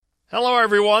Hello,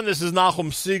 everyone. This is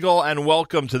Nachum Siegel, and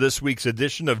welcome to this week's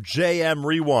edition of JM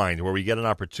Rewind, where we get an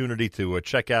opportunity to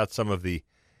check out some of the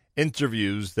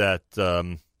interviews that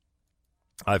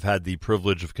I've had the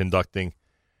privilege of conducting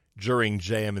during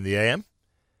JM in the AM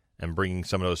and bringing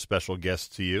some of those special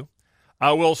guests to you.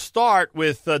 I will start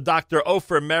with Dr.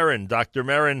 Ofer Meron. Dr.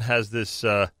 Meron has this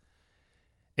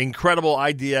incredible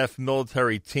IDF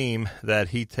military team that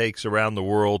he takes around the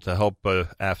world to help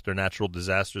after natural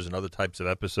disasters and other types of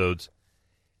episodes.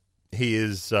 He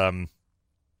is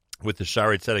with the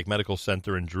Shaarei Tzedek Medical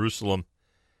Center in Jerusalem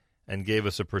and gave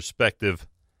us a perspective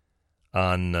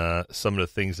on some of the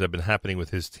things that have been happening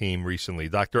with his team recently.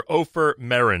 Dr. Ofer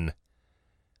Meron,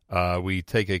 we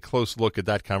take a close look at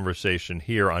that conversation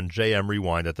here on JM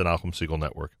Rewind at the Nachum Siegel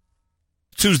Network.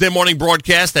 Tuesday morning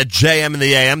broadcast at JM in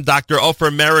the AM. Dr. Ofer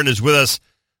Meron is with us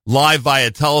live via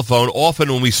telephone.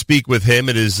 Often when we speak with him,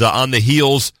 it is on the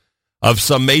heels of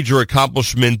some major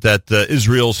accomplishment that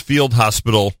Israel's field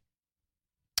hospital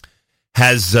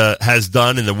has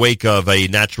done in the wake of a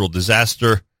natural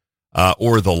disaster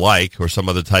or the like, or some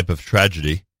other type of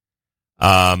tragedy.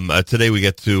 Today we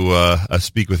get to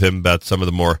speak with him about some of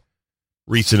the more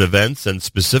recent events, and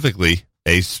specifically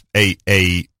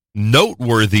a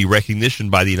noteworthy recognition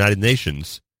by the United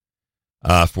Nations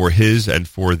for his and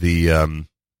for the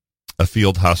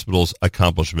field hospital's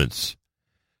accomplishments.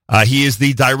 He is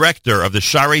the director of the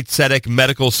Shaarei Tzedek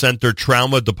Medical Center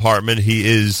Trauma Department. He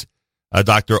is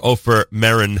Dr. Ofer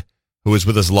Meron, who is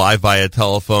with us live via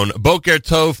telephone. Boker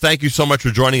Tov, thank you so much for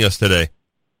joining us today.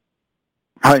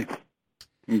 Hi.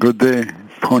 Good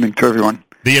morning to everyone.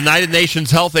 The United Nations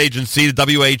Health Agency, the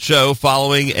WHO,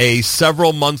 following a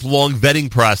several-month-long vetting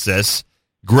process,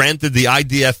 granted the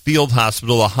IDF Field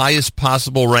Hospital the highest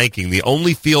possible ranking, the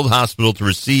only field hospital to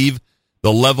receive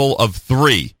the level of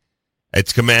 3.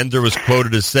 Its commander was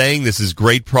quoted as saying, "This is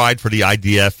great pride for the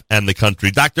IDF and the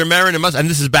country." Dr. Meron, and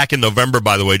this is back in November,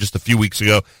 by the way, just a few weeks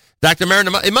ago. Dr.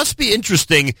 Meron, it must be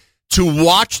interesting to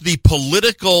watch the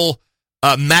political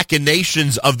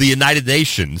machinations of the United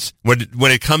Nations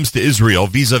when it comes to Israel,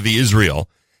 vis-a-vis Israel,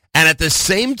 and at the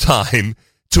same time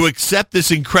to accept this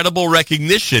incredible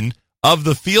recognition of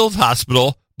the field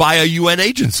hospital by a UN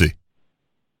agency.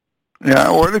 Yeah,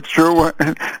 well, it's true.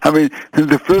 I mean,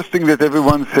 the first thing that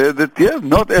everyone said that,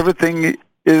 not everything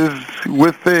is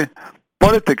with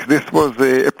politics. This was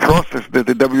a process that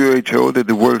the WHO, that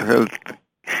the World Health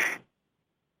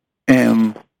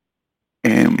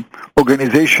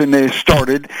organization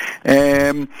started,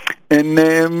 and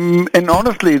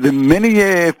honestly, the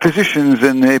many physicians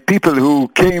and people who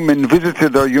came and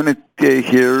visited our unit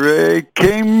here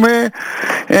came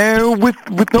with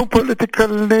no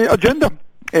political agenda.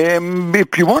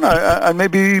 If you want, I'll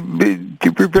maybe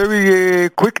give you very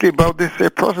quickly about this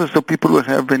process, so people will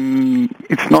have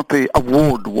it's not an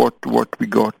award what we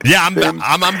got. Yeah,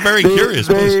 I'm very curious.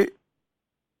 The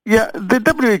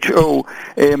WHO.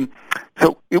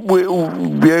 So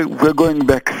we're going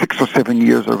back 6 or 7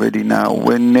 years already now.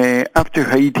 When after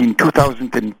Haiti in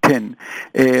 2010,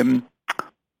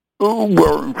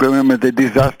 remember the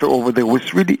disaster over there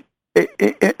was really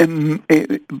a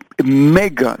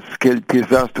mega scale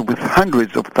disaster with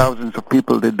hundreds of thousands of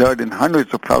people that died and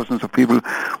hundreds of thousands of people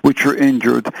which were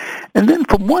injured. And then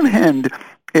from one hand,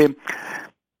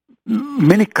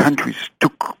 many countries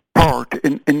took part,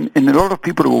 and a lot of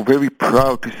people were very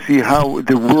proud to see how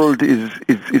the world is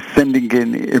sending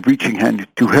in a reaching hand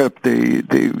to help the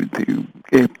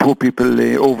poor people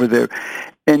over there.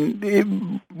 And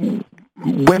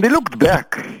when they looked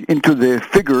back into the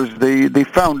figures, they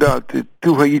found out that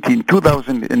to Haiti in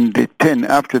 2010,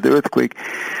 after the earthquake,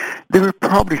 there were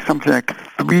probably something like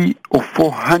 300 or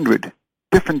 400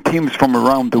 different teams from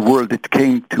around the world that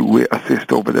came to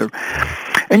assist over there.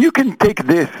 And you can take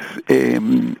this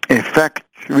fact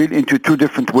really into two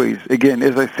different ways. Again,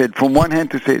 as I said, from one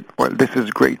hand to say, well, this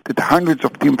is great, that hundreds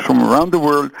of teams from around the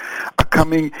world are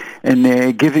coming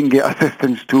and giving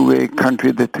assistance to a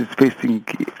country that is facing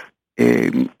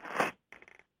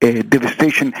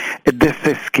devastation at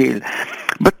this scale.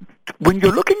 But when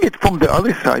you're looking at it from the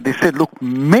other side, they said, look,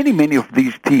 many of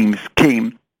these teams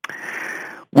came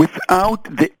without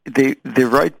the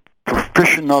right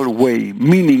professional way,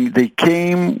 meaning they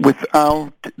came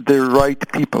without the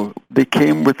right people. They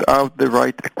came without the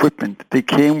right equipment. They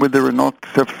came where they were not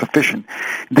self-sufficient.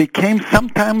 They came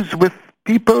sometimes with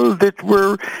people that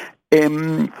were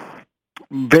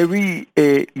very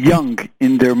young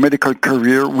in their medical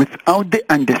career without the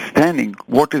understanding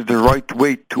what is the right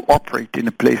way to operate in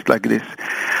a place like this.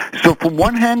 So from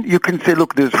one hand, you can say,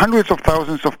 look, there's hundreds of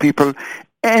thousands of people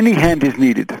any hand is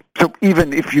needed. So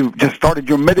even if you just started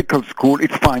your medical school,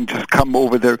 it's fine. Just come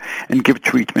over there and give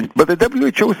treatment. But the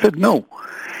WHO said no.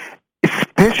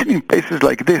 Especially in places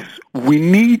like this, we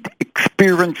need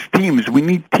experienced teams. We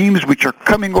need teams which are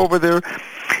coming over there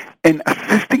and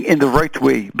assisting in the right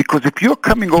way. Because if you're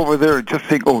coming over there just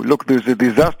saying, oh, look, there's a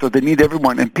disaster, they need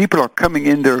everyone, and people are coming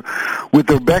in there with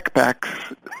their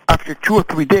backpacks, after 2 or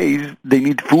 3 days, they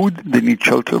need food, they need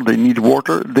shelter, they need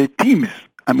water, they're teams.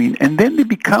 I mean, and then they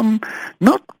become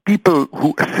not people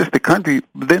who assist the country,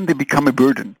 but then they become a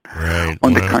burden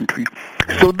on the country.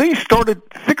 So they started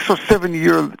 6 or 7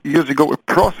 years ago a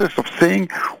process of saying,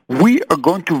 we are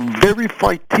going to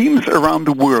verify teams around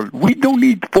the world. We don't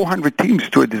need 400 teams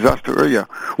to a disaster area.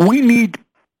 We need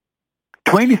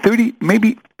 20, 30,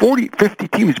 maybe 40, 50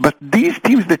 teams. But these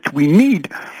teams that we need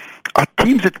are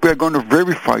teams that we are going to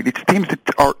verify. It's teams that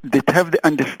have the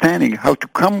understanding how to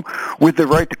come with the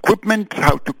right equipment,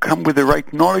 how to come with the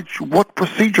right knowledge, what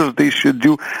procedures they should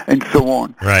do, and so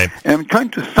on. Right. And I'm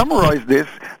trying to summarize this.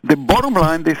 The bottom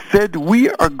line, they said we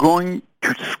are going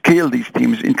to scale these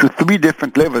teams into 3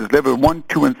 different levels, level 1,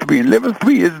 2, and 3. And level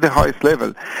 3 is the highest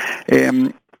level.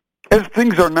 As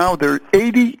things are now, there are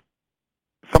 83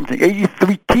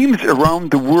 teams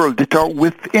around the world that are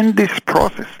within this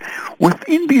process.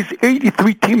 Within these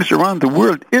 83 teams around the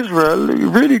world, Israel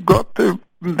really got the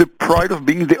pride of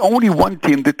being the only one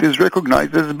team that is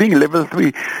recognized as being level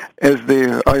 3 as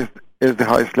the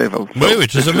highest level. So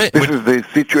which is amazing. This is the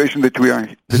situation that we are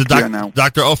now.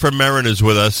 Dr. Ofer Marin is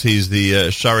with us. He's the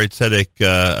Shaarei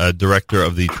Tzedek director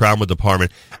of the trauma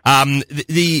department.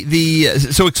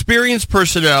 So experienced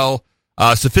personnel,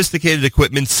 sophisticated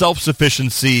equipment,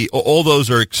 self-sufficiency, all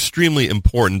those are extremely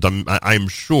important, I'm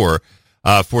sure,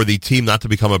 for the team not to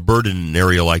become a burden in an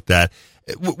area like that.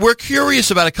 We're curious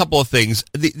about a couple of things.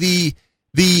 The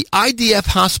IDF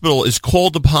hospital is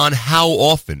called upon how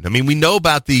often? I mean, we know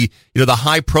about the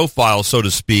high profile, so to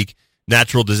speak,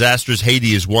 natural disasters.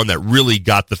 Haiti is one that really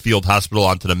got the field hospital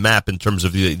onto the map in terms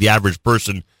of the average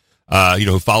person,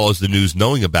 who follows the news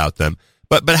knowing about them.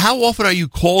 But how often are you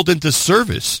called into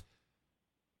service?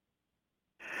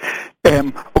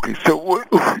 Okay, so,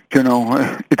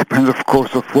 it depends, of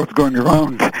course, of what's going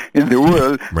around in the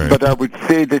world, right. But I would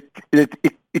say that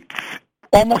it's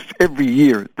almost every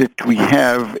year that we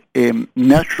have a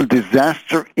natural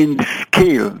disaster in the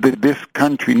scale that this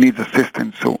country needs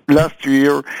assistance. So last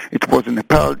year it was in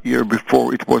Nepal, year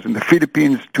before it was in the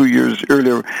Philippines, 2 years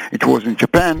earlier it was in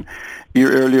Japan,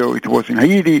 year earlier it was in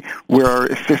Haiti. We are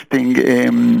assisting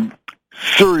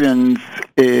Syrians,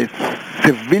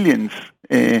 civilians,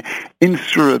 in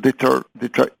Syria that are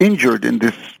injured in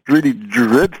this really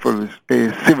dreadful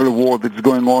civil war that's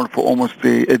going on for almost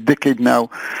a decade now.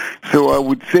 So I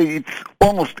would say it's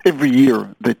almost every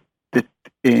year that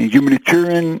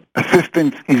humanitarian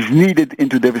assistance is needed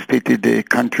into devastated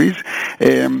countries.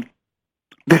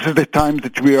 This is the time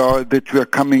that we are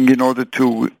coming in order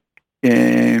to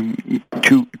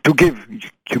give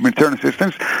humanitarian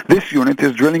assistance. This unit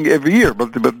is drilling every year,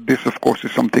 but this, of course,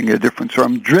 is something different. So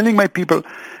I'm drilling my people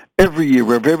every year.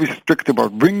 We're very strict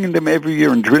about bringing them every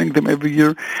year and drilling them every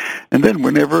year. And then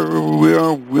whenever we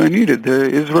are needed,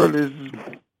 Israel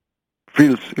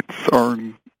feels it's our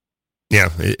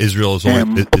Israel is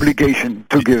always obligation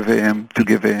to give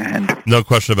a hand. No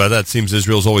question about that. It seems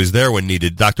Israel's always there when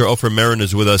needed. Dr. Ofer Marin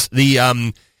is with us.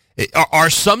 Are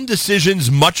some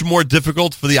decisions much more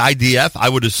difficult for the IDF, I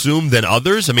would assume, than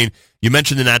others? I mean, you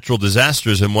mentioned the natural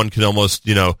disasters, and one can almost,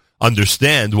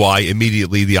 understand why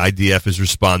immediately the IDF is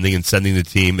responding and sending the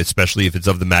team, especially if it's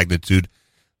of the magnitude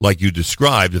like you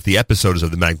described, if the episode is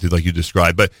of the magnitude like you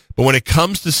described. But when it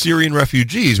comes to Syrian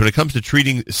refugees, when it comes to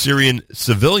treating Syrian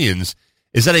civilians,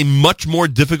 is that a much more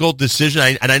difficult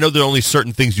decision? And I know there are only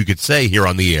certain things you could say here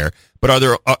on the air, but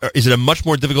is it a much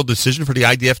more difficult decision for the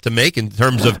IDF to make in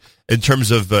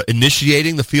terms of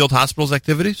initiating the field hospital's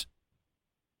activities?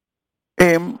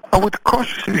 I would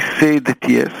cautiously say that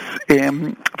yes,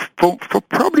 for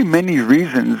probably many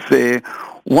reasons.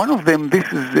 One of them,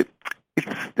 the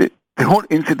whole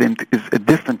incident is a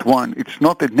different one. It's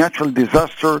not a natural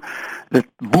disaster that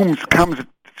comes at a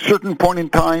certain point in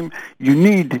time. You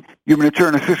need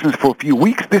humanitarian assistance for a few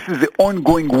weeks. This is an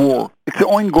ongoing war. It's an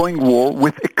ongoing war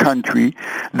with a country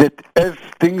that, as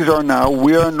things are now,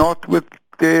 we are not with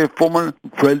a formal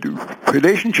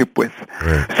relationship with.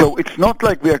 Right. So it's not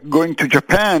like we are going to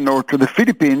Japan or to the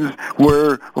Philippines,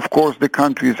 where, of course, the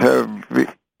countries have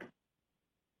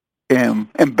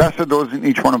ambassadors in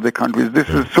each one of the countries. This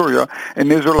is Syria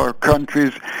and Israel are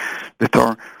countries that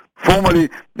are formally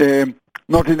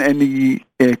not in any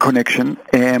connection.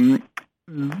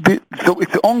 So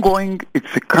it's ongoing.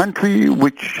 It's a country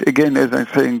which, again, as I'm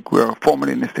saying, we are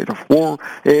formerly in a state of war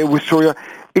with Syria.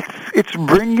 It's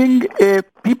bringing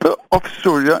people of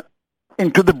Syria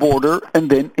into the border and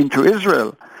then into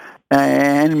Israel,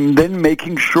 and then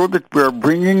making sure that we are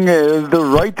bringing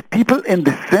the right people, in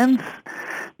the sense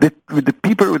that the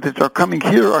people that are coming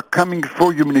here are coming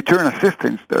for humanitarian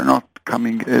assistance. They're not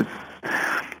coming as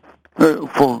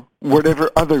for whatever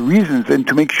other reasons, and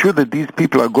to make sure that these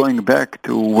people are going back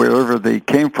to wherever they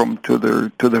came from, to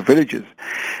their villages.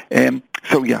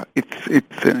 So yeah,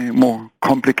 it's a more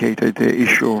complicated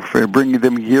issue of bringing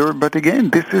them here. But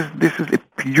again, this is a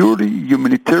purely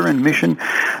humanitarian mission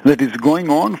that is going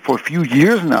on for a few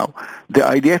years now. The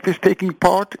IDF is taking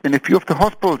part, and a few of the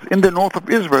hospitals in the north of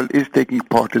Israel is taking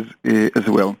part as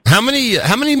well. How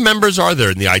many members are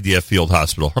there in the IDF field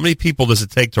hospital? How many people does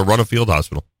it take to run a field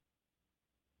hospital?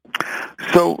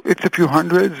 So it's a few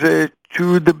hundreds.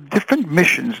 To the different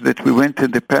missions that we went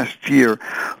in the past year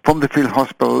from the field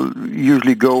hospital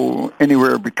usually go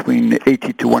anywhere between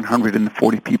 80 to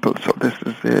 140 people. So this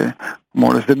is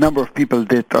more or less the number of people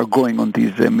that are going on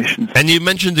these missions. And you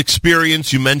mentioned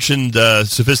experience, you mentioned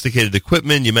sophisticated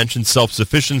equipment, you mentioned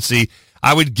self-sufficiency.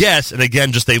 I would guess, and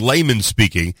again, just a layman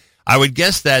speaking, I would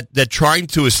guess that trying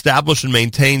to establish and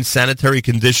maintain sanitary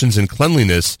conditions and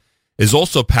cleanliness is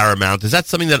also paramount. Is that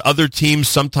something that other teams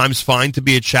sometimes find to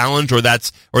be a challenge, or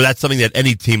that's something that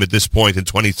any team at this point in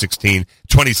 2017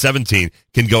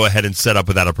 can go ahead and set up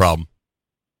without a problem?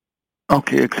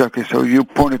 Okay, exactly. So you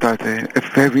pointed out a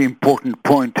very important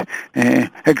point.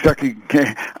 Exactly.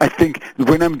 I think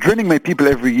when I'm drilling my people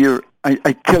every year,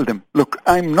 I tell them, look,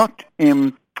 I'm not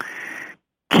I'm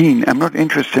not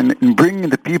interested in bringing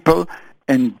the people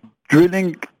and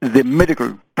drilling the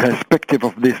medical perspective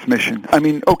of this mission. I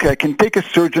mean, okay, I can take a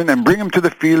surgeon and bring him to the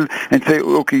field and say,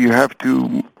 okay, you have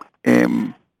to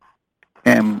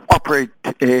operate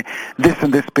this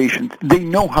and this patient. They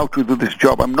know how to do this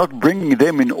job. I'm not bringing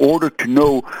them in order to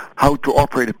know how to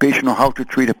operate a patient or how to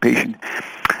treat a patient.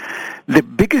 The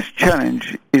biggest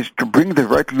challenge is to bring the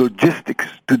right logistics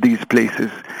to these places.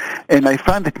 And I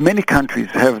find that many countries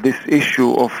have this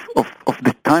issue of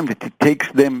the time that it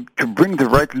takes them to bring the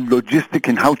right logistic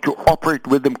and how to operate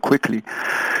with them quickly.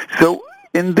 So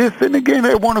in this, and again,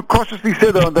 I want to cautiously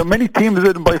say that there are many teams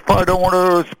that by far don't want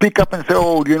to speak up and say,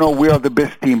 oh, we are the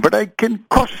best team. But I can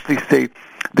cautiously say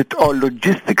that our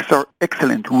logistics are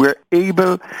excellent. We're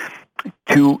able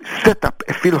to set up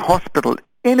a field hospital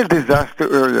in a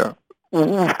disaster area,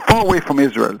 far away from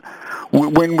Israel.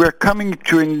 When we're coming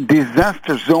to a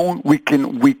disaster zone, we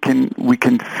can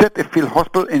set a field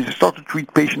hospital and start to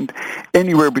treat patients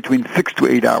anywhere between 6 to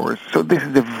 8 hours. So this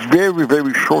is a very,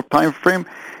 very short time frame.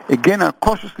 Again, I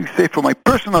cautiously say from my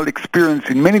personal experience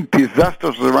in many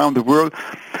disasters around the world,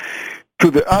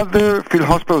 to the other field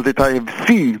hospitals that I have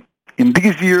seen in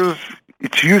these years,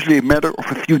 it's usually a matter of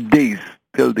a few days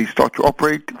till they start to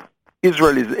operate.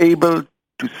 Israel is able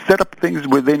to set up things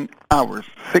within hours,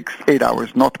 6, 8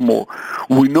 hours, not more.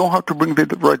 We know how to bring the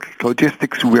right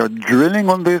logistics. We are drilling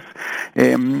on this,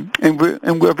 and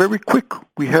we're very quick.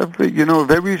 We have,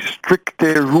 very strict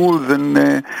rules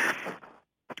and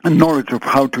knowledge of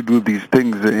how to do these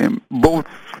things, both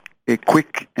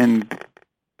quick and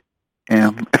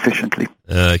efficiently.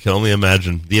 I can only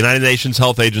imagine. The United Nations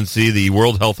Health Agency, the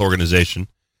World Health Organization,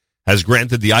 has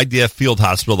granted the IDF Field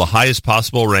Hospital the highest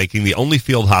possible ranking, the only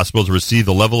field hospital to receive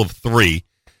the level of 3.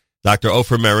 Dr.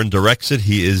 Ofer Meron directs it.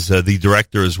 He is the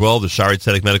director as well, the Shaare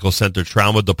Zedek Medical Center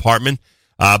Trauma Department.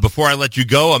 Before I let you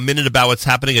go, a minute about what's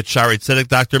happening at Shaare Zedek,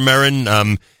 Dr.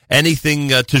 Meron. Anything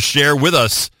to share with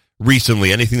us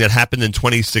recently? Anything that happened in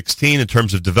 2016 in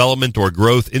terms of development or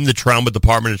growth in the trauma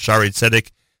department at Shaare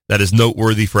Zedek that is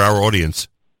noteworthy for our audience?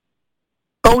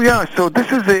 Oh yeah, so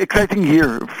this is an exciting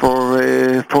year for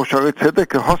Shaare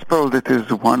Zedek, a hospital that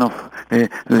is one of the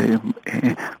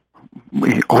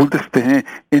oldest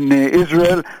in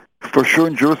Israel, for sure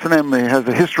in Jerusalem. It has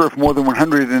a history of more than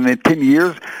 110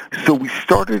 years. So we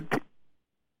started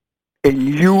a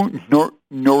new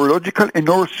neurological and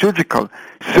neurosurgical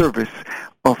service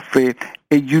of a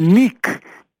unique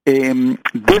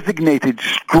designated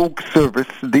stroke service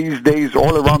these days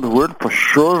all around the world, for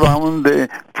sure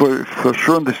for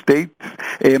sure in the States.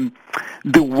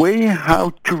 The way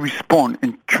how to respond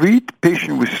and treat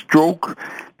patients with stroke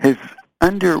has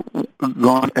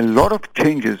undergone a lot of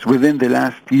changes within the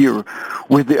last year,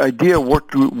 with the idea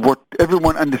what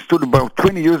everyone understood about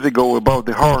 20 years ago about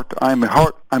the heart. I'm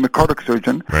a cardiac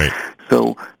surgeon, right?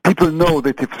 So people know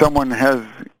that if someone has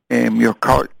your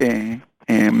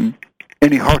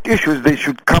any heart issues, they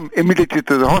should come immediately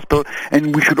to the hospital,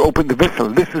 and we should open the vessel.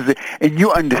 This is a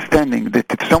new understanding that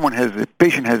if a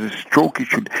patient has a stroke, he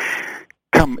should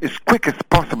come as quick as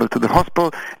possible to the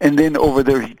hospital, and then over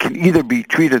there he can either be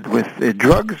treated with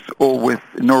drugs or with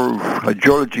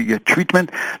neuroradiology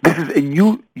treatment. This is a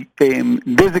new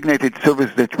designated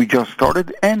service that we just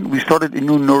started, and we started a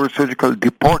new neurosurgical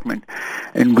department,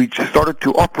 and we just started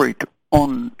to operate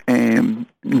on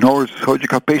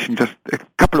neurosurgical patient just a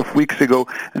couple of weeks ago,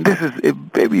 and this is a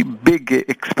very big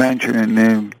expansion and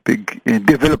a big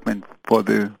development for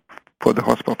the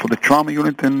hospital, for the trauma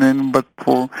unit, but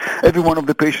for every one of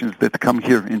the patients that come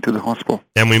here into the hospital.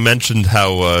 And we mentioned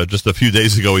how just a few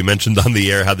days ago we mentioned on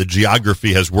the air how the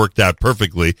geography has worked out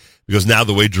perfectly, because now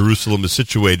the way Jerusalem is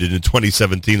situated in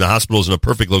 2017, the hospital is in a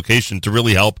perfect location to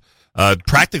really help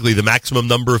practically the maximum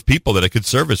number of people that it could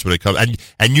service when it comes.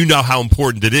 And you know how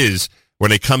important it is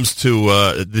when it comes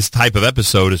to this type of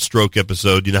episode, a stroke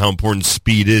episode. You know how important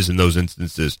speed is in those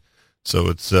instances. So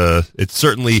it's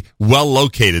certainly well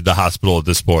located, the hospital at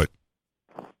this point.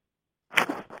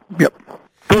 Yep.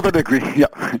 Totally agree. Yeah.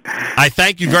 I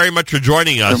thank you very much for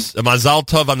joining us. Mazal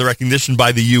Tov on the recognition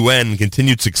by the UN.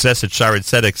 Continued success at Shaare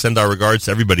Zedek. Send our regards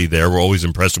to everybody there. We're always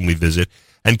impressed when we visit.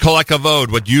 And Kol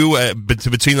HaKavod, what you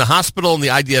between the hospital and the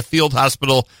IDF Field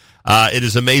Hospital, it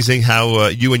is amazing how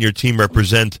you and your team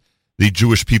represent the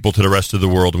Jewish people to the rest of the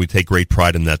world, and we take great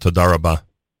pride in that. Toda Rabah.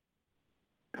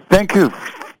 Thank you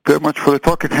very much for the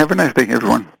talk, and have a nice day,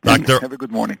 everyone. Have a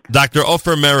good morning. Dr.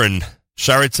 Ofer Meron,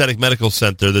 Shaare Zedek Medical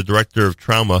Center, the Director of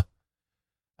Trauma,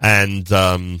 and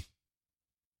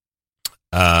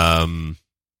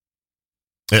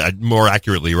more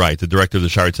accurately, right, the Director of the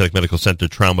Shaare Zedek Medical Center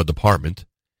Trauma Department,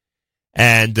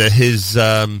 and his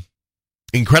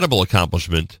incredible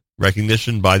accomplishment,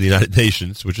 recognition by the United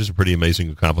Nations, which is a pretty amazing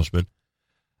accomplishment,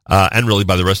 and really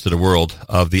by the rest of the world,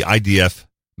 of the IDF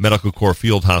Medical Corps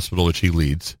Field Hospital, which he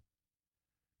leads,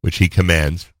 which he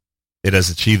commands. It has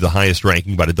achieved the highest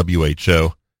ranking by the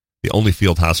WHO, the only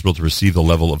field hospital to receive the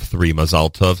level of 3.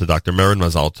 Mazal Tov to Dr. Meron,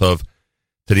 Mazal Tov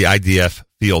to the IDF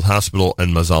Field Hospital,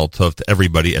 and Mazal Tov to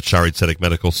everybody at Shaare Zedek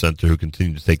Medical Center who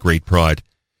continue to take great pride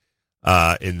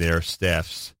in their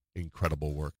staff's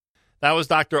incredible work. That was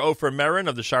Dr. Ofer Meron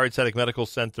of the Shaare Zedek Medical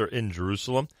Center in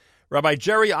Jerusalem. Rabbi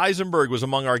Jerry Eisenberg was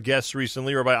among our guests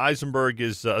recently. Rabbi Eisenberg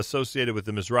is associated with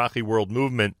the Mizrahi World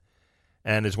Movement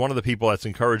and is one of the people that's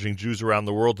encouraging Jews around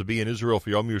the world to be in Israel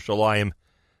for Yom Yerushalayim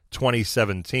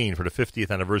 2017, for the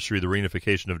 50th anniversary of the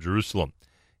reunification of Jerusalem.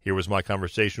 Here was my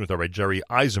conversation with Rabbi Jerry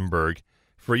Eisenberg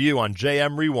for you on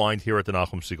JM Rewind here at the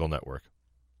Nachum Segal Network.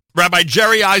 Rabbi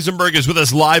Jerry Eisenberg is with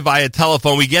us live via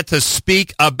telephone. We get to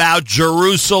speak about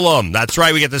Jerusalem. That's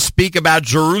right, we get to speak about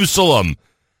Jerusalem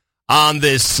on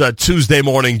this Tuesday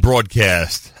morning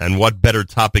broadcast. And what better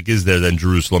topic is there than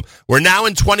Jerusalem? We're now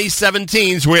in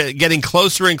 2017, so we're getting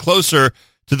closer and closer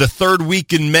to the third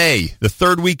week in May. The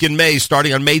third week in May,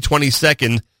 starting on May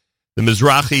 22nd, the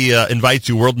Mizrahi invites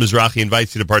you, World Mizrahi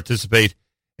invites you to participate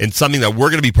in something that we're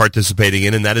going to be participating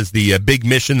in, and that is the big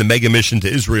mission, the mega mission to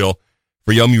Israel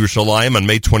for Yom Yerushalayim on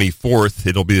May 24th.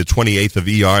 It'll be the 28th of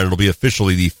ER, and it'll be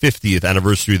officially the 50th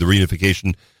anniversary of the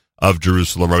reunification of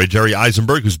Jerusalem. Rabbi Jerry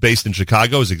Eisenberg, who's based in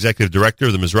Chicago, is Executive Director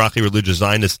of the Mizrahi Religious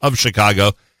Zionists of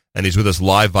Chicago, and he's with us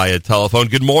live via telephone.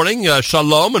 Good morning,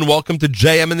 shalom, and welcome to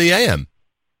JM in the AM.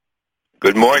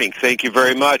 Good morning. Thank you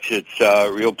very much. It's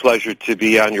a real pleasure to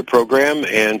be on your program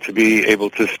and to be able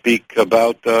to speak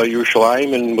about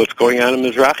Yerushalayim and what's going on in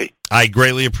Mizrahi. I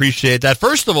greatly appreciate that.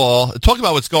 First of all, talk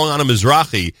about what's going on in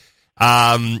Mizrahi.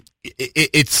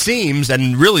 It seems,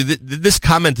 and really this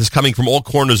comment is coming from all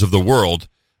corners of the world,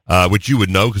 which you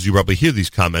would know because you probably hear these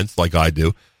comments like I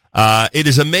do. It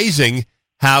is amazing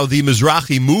how the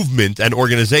Mizrahi movement and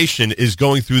organization is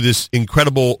going through this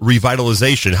incredible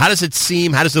revitalization. How does it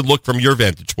seem? How does it look from your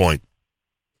vantage point?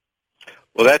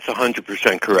 Well, that's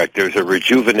 100% correct. There's a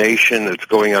rejuvenation that's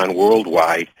going on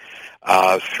worldwide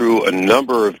through a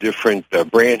number of different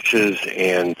branches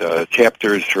and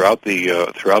chapters throughout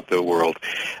the world.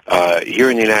 Here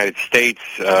in the United States,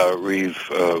 we've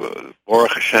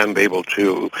Baruch Hashem been able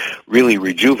to really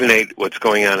rejuvenate what's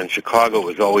going on in Chicago. It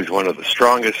was always one of the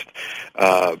strongest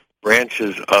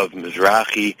branches of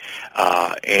Mizrahi,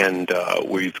 and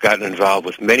we've gotten involved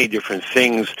with many different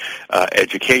things,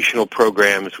 educational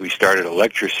programs. We started a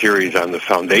lecture series on the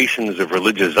foundations of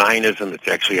religious Zionism. It's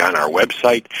actually on our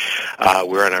website.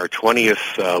 We're on our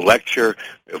 20th lecture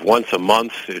once a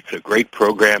month. It's a great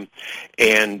program.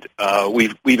 And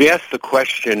we've asked the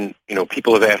question,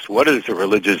 people have asked, what is a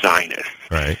religious Zionist?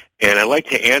 Right. And I'd like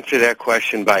to answer that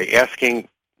question by asking,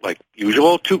 like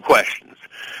usual, two questions.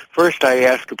 First, I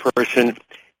ask a person,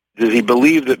 does he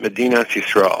believe that Medinat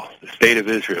Yisrael, the state of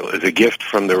Israel, is a gift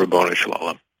from the Ribono Shel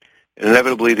Olam?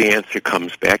 Inevitably, the answer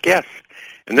comes back yes.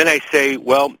 And then I say,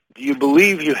 well, do you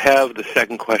believe you have, the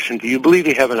second question, do you believe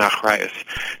you have an achrayus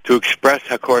to express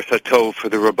hakor satov for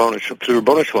the Ribono Shel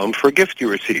Olam for a gift you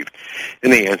received?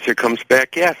 And the answer comes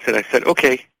back yes. And I said,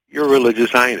 okay, you're a religious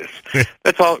Zionist.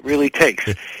 That's all it really takes.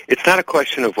 It's not a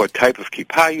question of what type of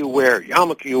kippah you wear,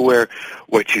 yarmulke you wear,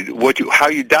 how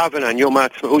you daven on Yom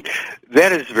Ha'atzmaut.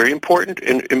 That is very important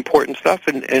stuff,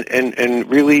 and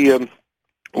really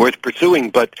worth pursuing.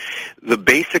 But the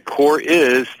basic core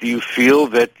is: do you feel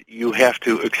that you have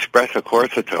to express hakor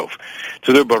satov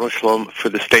to the Ribono Shel Olam for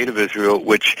the state of Israel,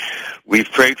 which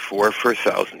we've prayed for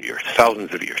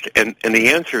thousands of years? And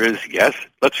the answer is yes.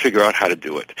 Let's figure out how to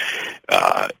do it.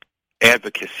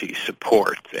 Advocacy,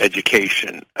 support,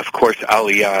 education. Of course,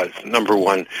 Aliyah is number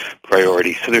one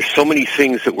priority. So there's so many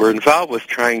things that we're involved with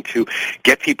trying to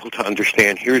get people to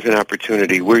understand here's an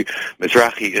opportunity.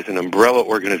 Mizrahi is an umbrella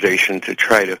organization to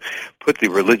try to put the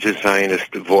religious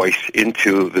Zionist voice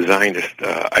into the Zionist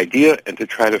idea and to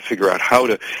try to figure out how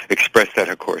to express that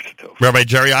hakor satov. Rabbi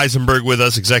Jerry Eisenberg with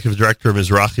us, Executive Director of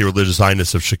Mizrahi Religious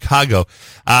Zionists of Chicago.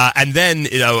 And then,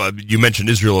 you mentioned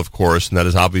Israel, of course, and that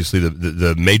is obviously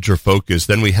the major focus.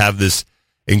 Then we have this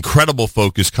incredible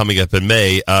focus coming up in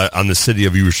May on the city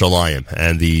of Yerushalayim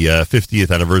and the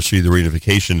 50th anniversary of the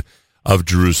reunification of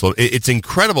Jerusalem. It's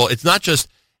incredible. It's not just,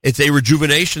 it's a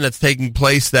rejuvenation that's taking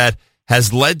place that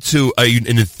has led to an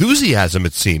enthusiasm,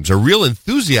 it seems, a real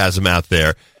enthusiasm out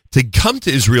there to come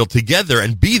to Israel together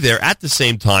and be there at the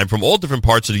same time from all different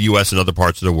parts of the U.S. and other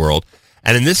parts of the world,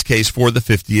 and in this case, for the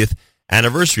 50th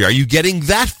anniversary. Are you getting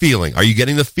that feeling? Are you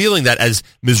getting the feeling that as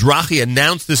Mizrahi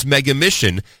announced this mega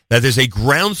mission, that there's a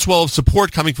groundswell of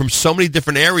support coming from so many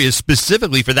different areas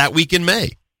specifically for that week in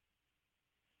May?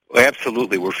 Well,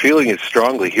 absolutely. We're feeling it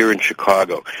strongly here in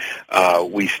Chicago.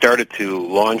 We started to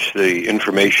launch the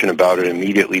information about it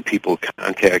immediately. People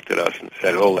contacted us and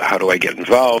said, oh, how do I get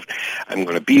involved? I'm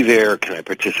going to be there. Can I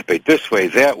participate this way,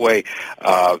 that way?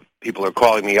 People are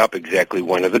calling me up exactly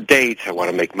one of the dates. I want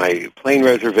to make my plane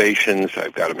reservations.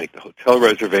 I've got to make the hotel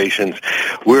reservations.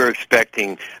 We're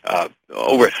expecting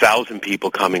over 1,000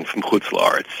 people coming from Chutz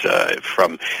La'aretz,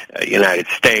 from United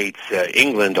States,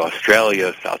 England,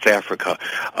 Australia, South Africa,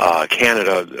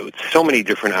 Canada. So many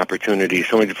different opportunities,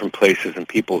 so many different places, and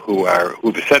people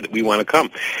who've said that we want to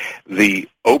come. The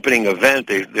opening event,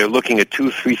 they're looking at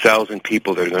 2,000-3,000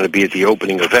 people that are going to be at the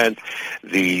opening event.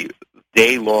 The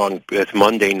day-long, that's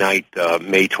Monday night,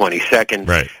 May 22nd.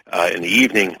 Right. In the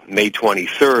evening, May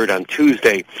 23rd. On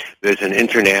Tuesday, there's an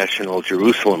international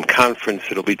Jerusalem conference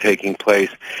that'll be taking place.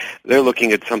 They're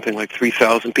looking at something like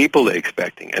 3,000 people they're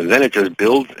expecting. And then it just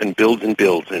builds and builds and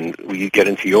builds. And we get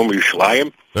into Yom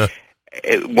Yerushalayim.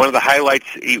 One of the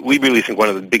highlights, we really think one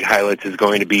of the big highlights is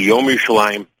going to be Yom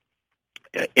Yerushalayim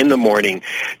in the morning,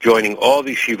 joining all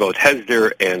the Yeshivot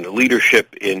Hesder and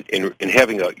leadership in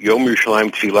having a Yom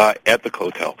Yerushalayim Tefillah at the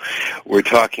Kotel. We're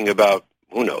talking about,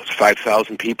 who knows,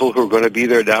 5,000 people who are going to be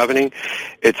there davening.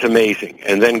 It's amazing.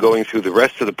 And then going through the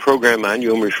rest of the program on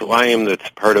Yom Yerushalayim, that's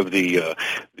part of the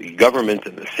government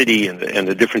and the city and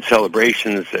the different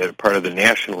celebrations that are part of the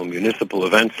national and municipal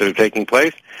events that are taking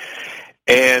place.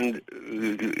 And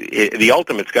the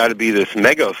ultimate's got to be this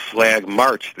mega flag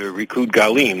march, the Rikud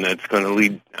Galim, that's going to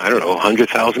lead,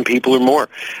 100,000 people or more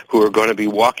who are going to be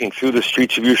walking through the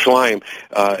streets of Yerushalayim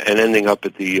and ending up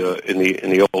at in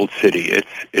the old city.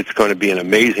 It's going to be an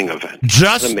amazing event.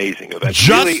 An amazing event.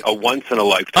 Really a once in a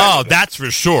lifetime. Oh, event. That's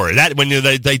for sure. That when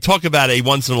they talk about a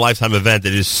once in a lifetime event,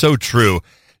 it is so true.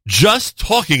 Just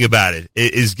talking about it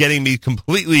is getting me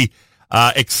completely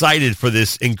excited for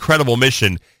this incredible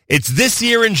mission. It's this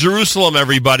year in Jerusalem,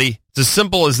 everybody. It's as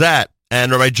simple as that.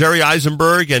 And Rabbi Jerry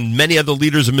Eisenberg and many other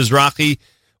leaders of Mizrahi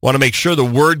want to make sure the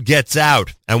word gets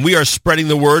out. And we are spreading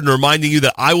the word and reminding you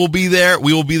that I will be there.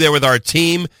 We will be there with our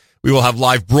team. We will have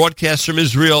live broadcasts from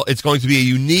Israel. It's going to be a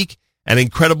unique and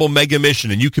incredible mega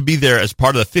mission. And you could be there as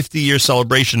part of the 50-year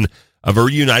celebration of a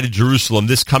reunited Jerusalem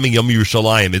this coming Yom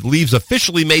Yerushalayim. It leaves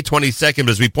officially May 22nd,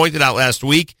 but as we pointed out last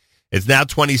week, it's now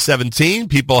 2017.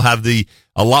 People have a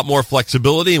lot more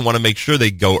flexibility and want to make sure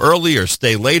they go early or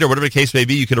stay late or whatever the case may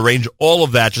be. You can arrange all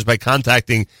of that just by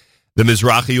contacting the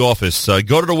Mizrahi office.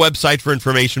 Go to the website for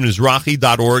information,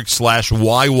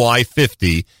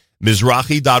 mizrahi.org/YY50,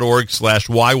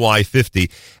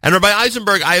 mizrahi.org/YY50. And Rabbi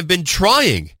Eisenberg, I have been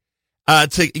trying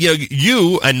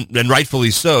you, and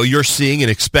rightfully so, you're seeing and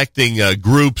expecting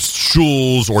groups,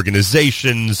 shuls,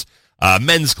 organizations,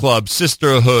 men's clubs,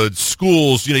 sisterhoods,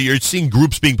 schools, you're seeing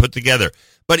groups being put together.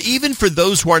 But even for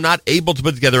those who are not able to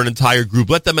put together an entire group,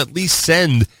 let them at least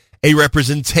send a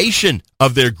representation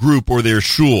of their group or their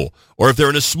shul, or if they're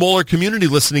in a smaller community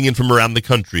listening in from around the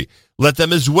country, let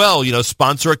them as well,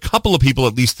 sponsor a couple of people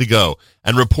at least to go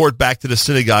and report back to the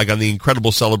synagogue on the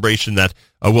incredible celebration that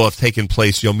will have taken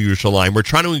place Yom Yerushalayim. We're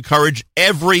trying to encourage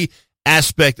every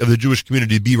aspect of the Jewish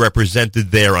community to be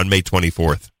represented there on May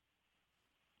 24th.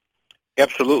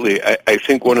 Absolutely. I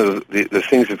think one of the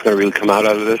things that's going to really come out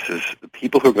of this is the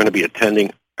people who are going to be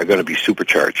attending are going to be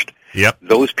supercharged. Yep.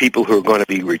 Those people who are going to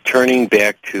be returning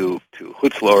back to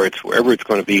Chutz La'aretz, wherever it's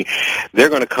going to be, they're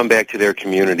going to come back to their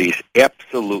communities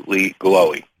absolutely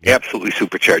glowing, absolutely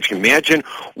supercharged. Imagine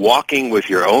walking with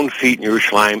your own feet in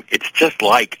Yerushalayim. It's just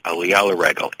like Aliyah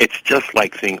L'Regel. It's just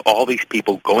like seeing all these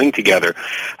people going together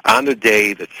on the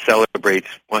day that celebrates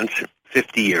once in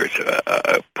 50 years,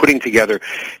 putting together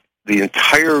the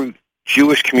entire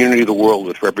Jewish community of the world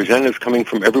with representatives coming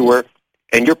from everywhere.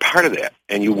 And you're part of that,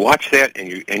 and you watch that,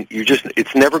 and you just,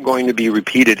 it's never going to be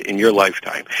repeated in your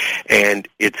lifetime. And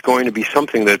it's going to be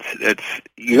something that's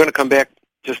you're going to come back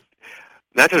just,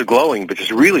 not just glowing, but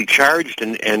just really charged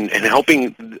and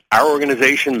helping our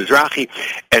organization, Mizrahi,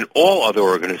 and all other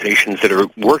organizations that are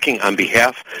working on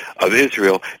behalf of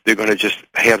Israel. They're going to just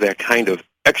have that kind of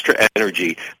extra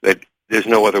energy that there's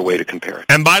no other way to compare it.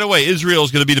 And by the way, Israel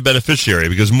is going to be the beneficiary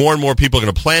because more and more people are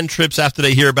going to plan trips after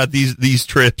they hear about these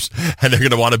trips, and they're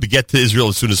going to want to get to Israel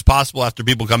as soon as possible after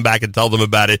people come back and tell them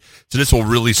about it. So this will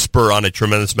really spur on a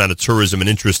tremendous amount of tourism and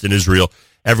interest in Israel.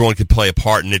 Everyone can play a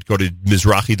part in it. Go to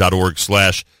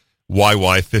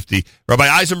Mizrahi.org/YY50. Rabbi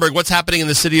Eisenberg, what's happening in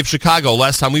the city of Chicago?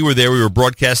 Last time we were there, we were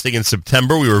broadcasting in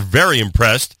September. We were very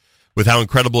impressed with how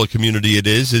incredible a community it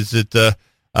is. Is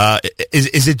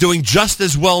it doing just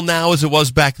as well now as it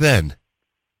was back then?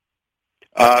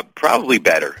 Probably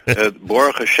better.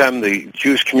 Baruch Hashem, the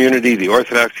Jewish community, the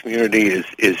Orthodox community is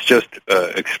just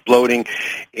exploding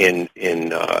in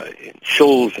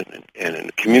shuls and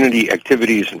in community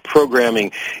activities and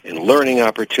programming and learning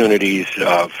opportunities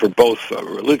for both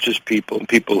religious people and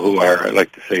people who are, I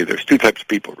like to say, there's two types of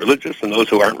people, religious and those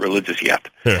who aren't religious yet.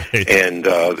 And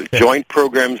the joint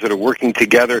programs that are working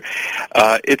together,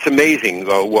 it's amazing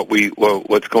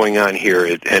what's going on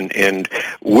here. And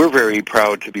we're very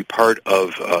proud to be part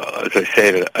of, as I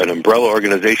said, an umbrella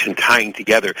organization tying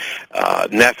together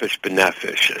Nefesh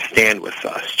B'Nefesh, Stand With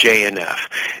Us, JNF,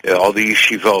 all the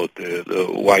yeshivot, the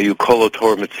YU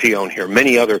Kolotor Metzion here,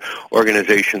 many other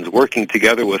organizations working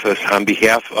together with us on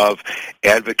behalf of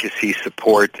advocacy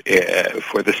support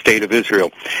for the State of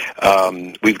Israel.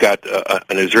 We've got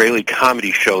an Israeli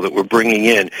comedy show that we're bringing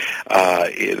in,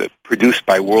 produced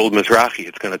by World Mizrahi.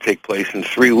 It's going to take place in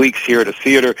 3 weeks here at a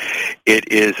theater.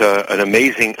 It is an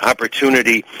amazing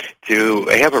opportunity to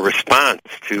have a response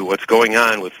to what's going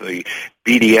on with the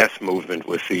BDS movement,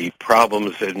 with the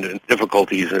problems and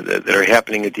difficulties that are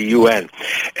happening at the UN.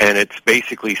 And it's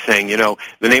basically saying,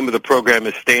 the name of the program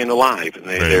is Staying Alive. And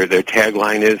their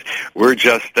tagline is, we're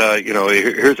just,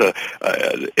 here's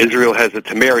Israel has a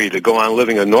temerity to go on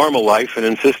living a normal life and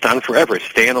insist on forever,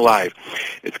 staying alive.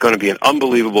 It's going to be an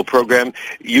unbelievable program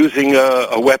using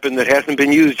a weapon that hasn't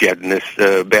been used yet in this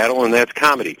battle, and that's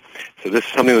comedy. So this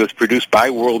is something that's produced by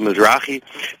World Mizrahi.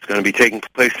 It's going to be taking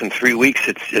place in 3 weeks.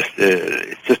 It's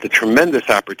just a tremendous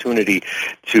opportunity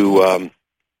to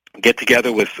get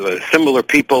together with similar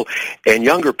people and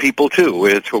younger people too.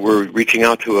 It's where we're reaching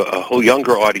out to a whole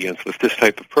younger audience with this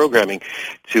type of programming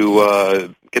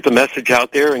to get the message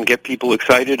out there and get people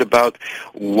excited about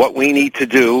what we need to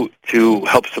do to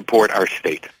help support our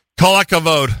state. Kol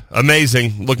hakavod.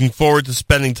 Amazing. Looking forward to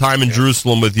spending time in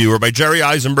Jerusalem with you. Rabbi Jerry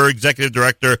Eisenberg, Executive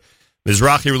Director,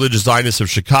 Mizrahi Religious Zionists of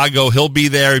Chicago. He'll be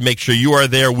there. Make sure you are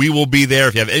there. We will be there.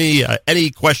 If you have any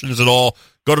questions at all,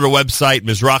 go to the website,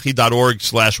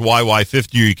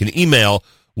 Mizrahi.org/YY50, or you can email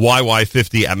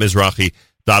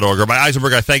YY50@Mizrahi.org. Rabbi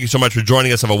Eisenberg, I thank you so much for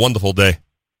joining us. Have a wonderful day.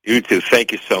 You too.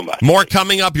 Thank you so much. More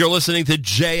coming up. You're listening to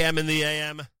JM in the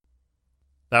AM.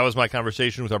 That was my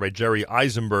conversation with Rabbi Jerry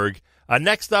Eisenberg.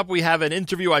 Next up, we have an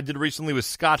interview I did recently with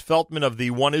Scott Feltman of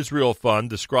the One Israel Fund,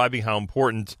 describing how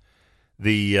important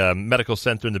the medical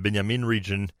center in the Binyamin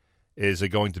region is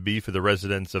going to be for the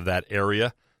residents of that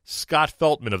area. Scott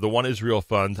Feltman of the One Israel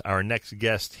Fund, our next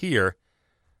guest here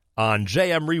on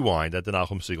JM Rewind at the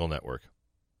Nachum Segal Network.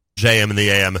 JM in the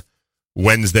AM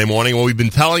Wednesday morning. Well, we've been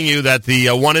telling you that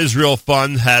the One Israel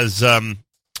Fund has a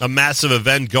massive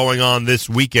event going on this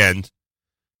weekend.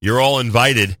 You're all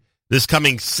invited. This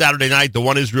coming Saturday night, the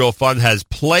One Israel Fund has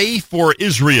Play for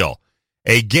Israel,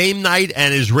 a game night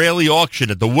and Israeli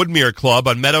auction at the Woodmere Club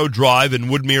on Meadow Drive in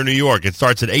Woodmere, New York. It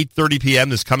starts at 8:30 p.m.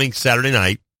 this coming Saturday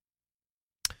night.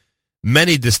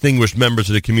 Many distinguished members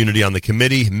of the community on the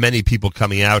committee, many people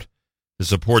coming out to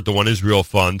support the One Israel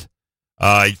Fund.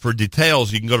 For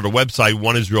details, you can go to the website,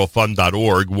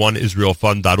 oneisraelfund.org,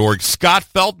 oneisraelfund.org. Scott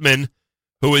Feltman,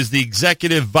 who is the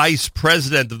executive vice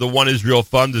president of the One Israel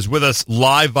Fund, is with us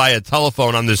live via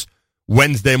telephone on this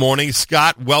Wednesday morning.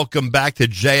 Scott, welcome back to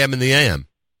JM in the AM.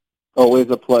 Always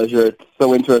a pleasure. It's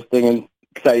so interesting and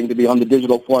exciting to be on the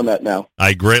digital format now.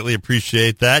 I greatly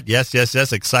appreciate that. Yes.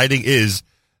 Exciting is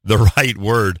the right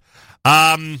word.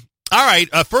 All right.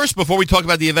 First, before we talk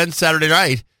about the event Saturday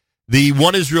night, the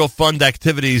One Israel Fund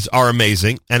activities are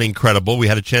amazing and incredible. We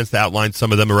had a chance to outline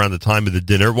some of them around the time of the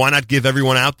dinner. Why not give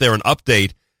everyone out there an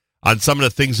update on some of the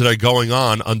things that are going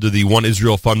on under the One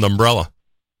Israel Fund umbrella?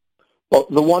 Well,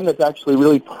 the one that's actually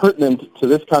really pertinent to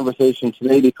this conversation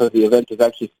today, because the event is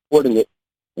actually supporting it,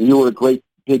 and you were a great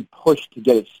big push to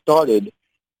get it started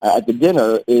at the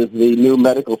dinner, is the new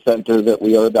medical center that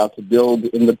we are about to build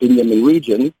in the Binyamin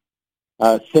region.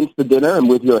 Since the dinner, and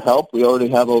with your help, we already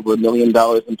have over $1 million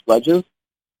in pledges,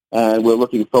 and we're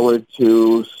looking forward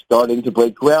to starting to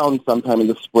break ground sometime in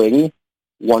the spring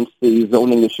once the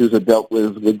zoning issues are dealt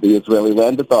with the Israeli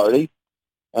Land Authority.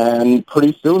 And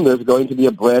pretty soon there's going to be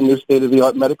a brand new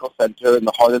state-of-the-art medical center in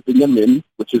the heart of Binyamin,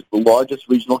 which is the largest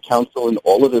regional council in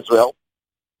all of Israel.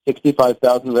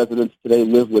 65,000 residents today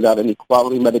live without any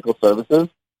quality medical services,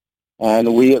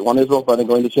 and we at One Israel Fund are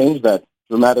going to change that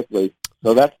dramatically.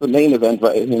 So that's the main event,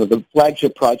 right? The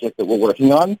flagship project that we're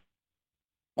working on.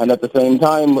 And at the same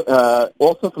time,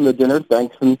 also from the dinner,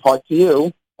 thanks in part to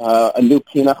you, a new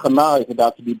Pina Chama is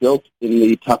about to be built in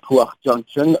the Tapuach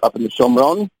Junction up in the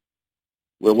Shomron.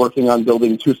 We're working on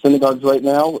building 2 synagogues right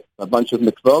now, a bunch of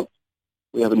mikvot.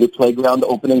 We have a new playground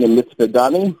opening in Mitzvah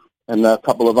Dani, and a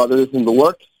couple of others in the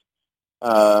works.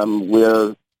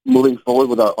 We're moving forward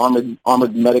with our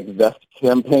armored medic vest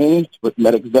campaign with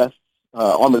medic vests.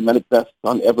 Armored medic vests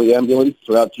on every ambulance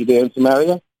throughout Judea and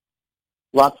Samaria.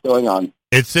 Lots going on.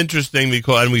 It's interesting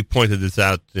because, and we pointed this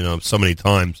out, so many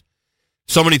times.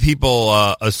 So many people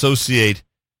associate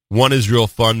One Israel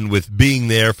Fund with being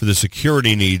there for the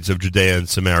security needs of Judea and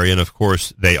Samaria, and of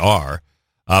course they are.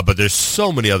 But there's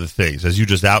so many other things, as you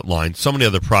just outlined, so many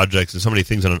other projects and so many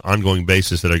things on an ongoing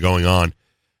basis that are going on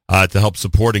to help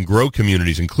support and grow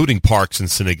communities, including parks and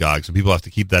synagogues. And people have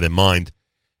to keep that in mind.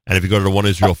 And if you go to the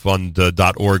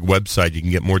oneisraelfund.org website, you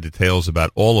can get more details about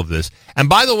all of this. And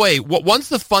by the way, once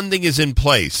the funding is in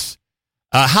place,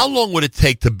 how long would it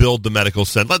take to build the medical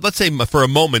center? Let's say for a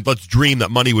moment, let's dream that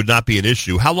money would not be an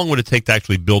issue. How long would it take to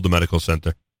actually build the medical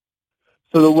center?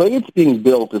 So the way it's being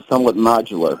built is somewhat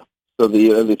modular. So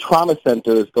the trauma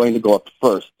center is going to go up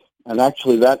first. And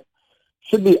actually that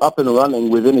should be up and running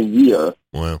within a year.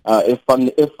 Wow. If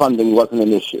funding wasn't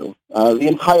an issue. The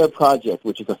entire project,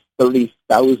 which is a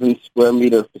 30,000 square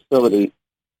meter facility,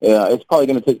 it's probably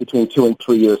going to take between 2 and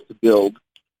 3 years to build.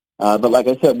 But like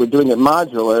I said, we're doing it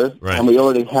modular, right, and we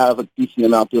already have a decent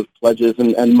amount of pledges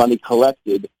and money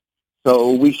collected.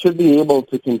 So we should be able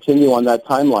to continue on that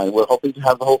timeline. We're hoping to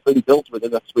have the whole thing built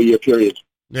within a 3-year period.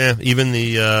 Yeah, even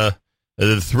the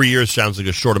 3 years sounds like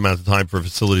a short amount of time for a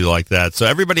facility like that. So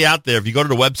everybody out there, if you go to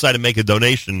the website and make a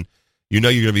donation, you know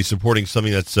you're going to be supporting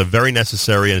something that's very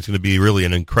necessary, and it's going to be really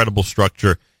an incredible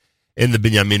structure in the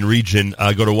Binyamin region.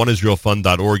 Go to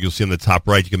oneisraelfund.org. You'll see on the top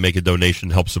right, you can make a donation,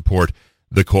 help support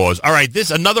the cause. All right,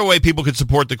 this another way people can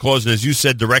support the cause, and as you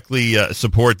said, directly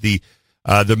support the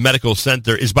medical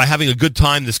center, is by having a good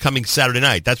time this coming Saturday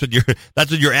night. That's what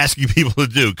you're asking people to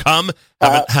do. Come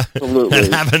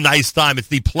and have a nice time. It's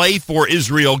the Play for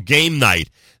Israel game night.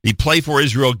 The Play for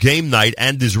Israel game night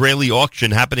and Israeli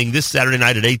auction happening this Saturday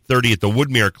night at 8:30 at the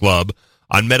Woodmere Club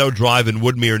on Meadow Drive in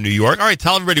Woodmere, New York. All right,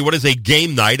 tell everybody what is a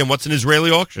game night and what's an Israeli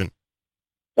auction.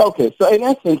 Okay, so in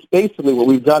essence, basically what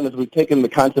we've done is we've taken the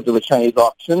concept of a Chinese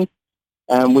auction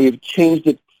and we've changed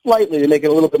it slightly to make it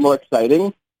a little bit more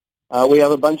exciting. We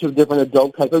have a bunch of different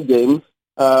adult type of games.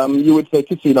 You would say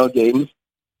casino games.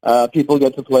 People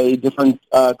get to play different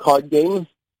card games.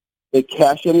 They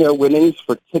cash in their winnings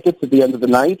for tickets at the end of the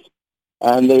night,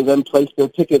 and they then place their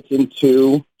tickets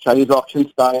into Chinese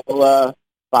auction-style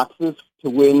boxes to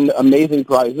win amazing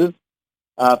prizes,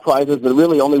 prizes that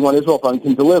really only One Israel Fund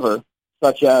can deliver,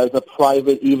 such as a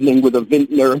private evening with a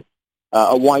vintner,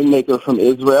 a winemaker from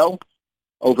Israel,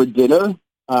 over dinner.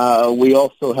 We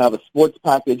also have a sports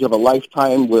package of a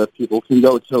lifetime where people can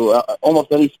go to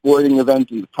almost any sporting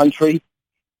event in the country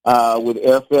with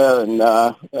airfare and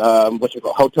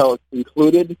hotel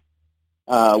included.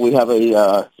 We have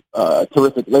a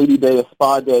terrific lady day, a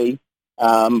spa day.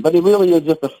 But it really is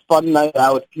just a fun night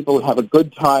out. People have a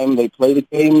good time. They play the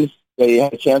games. They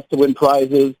have a chance to win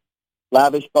prizes.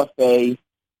 Lavish buffet.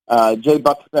 Jay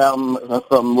Buxbaum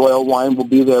from Royal Wine will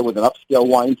be there with an upscale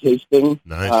wine tasting.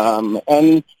 Nice.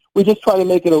 And we just try to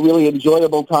make it a really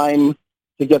enjoyable time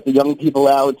to get the young people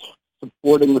out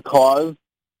supporting the cause.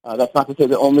 That's not to say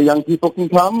that only young people can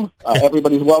come.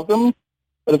 Everybody's welcome.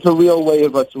 But it's a real way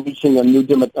of us reaching a new,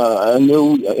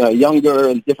 younger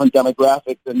and different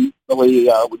demographic than the way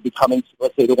would be coming to,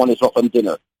 let's say, the One Israel Fund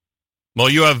dinner. Well,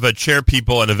 you have chair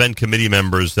people and event committee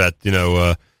members that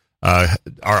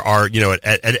are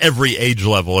at every age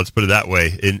level. Let's put it that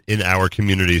way in our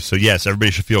community. So yes,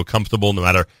 everybody should feel comfortable, no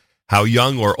matter how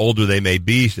young or older they may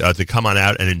be, to come on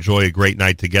out and enjoy a great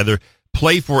night together.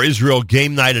 Play for Israel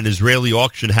game night and Israeli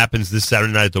auction happens this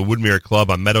Saturday night at the Woodmere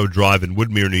Club on Meadow Drive in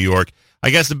Woodmere, New York. I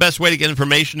guess the best way to get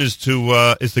information is to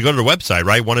go to the website,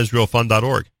 right?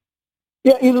 oneisraelfund.org.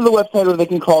 Yeah, either the website or they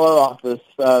can call our office.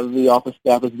 The office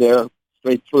staff is there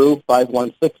straight through,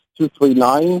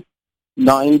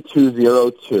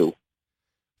 516-239-9202.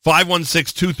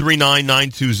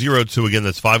 516-239-9202. Again,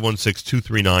 that's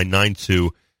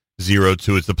 516-239-9202.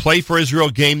 It's the Play for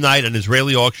Israel game night and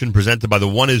Israeli auction presented by the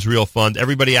One Israel Fund.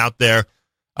 Everybody out there,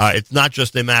 it's not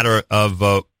just a matter of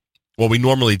what we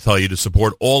normally tell you to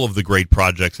support all of the great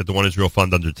projects that the One Israel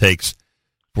Fund undertakes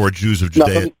for Jews of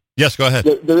Judea. Yes, go ahead.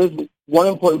 There is one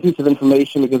important piece of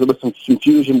information because there was some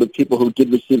confusion with people who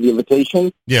did receive the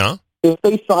invitation. Yeah. If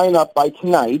they sign up by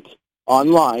tonight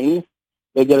online,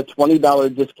 they get a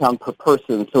 $20 discount per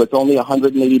person. So it's only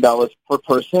 $180 per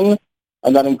person,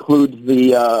 and that includes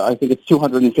the I think it's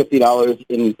 $250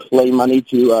 in play money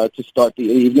to start the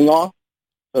evening off.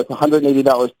 So it's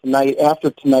 $180 tonight. After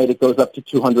tonight, it goes up to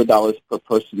 $200 per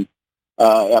person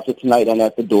after tonight and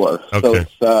at the door. Okay.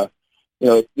 So it's,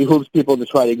 it behooves people to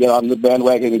try to get on the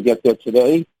bandwagon and get there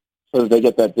today so that they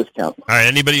get that discount. All right,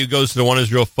 anybody who goes to the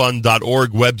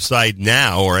oneisraelfund.org website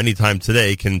now or anytime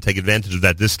today can take advantage of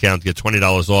that discount to get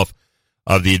 $20 off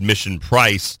of the admission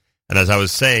price. And as I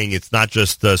was saying, it's not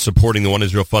just supporting the One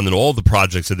Israel Fund and all the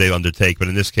projects that they undertake, but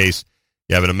in this case,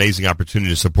 you have an amazing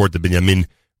opportunity to support the Binyamin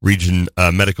Region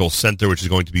Medical Center, which is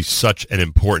going to be such an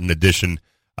important addition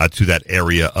to that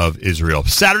area of Israel.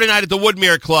 Saturday night at the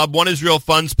Woodmere Club, One Israel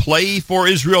Fund's Play for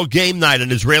Israel game night,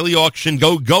 an Israeli auction.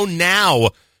 Go now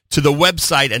to the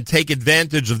website and take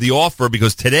advantage of the offer,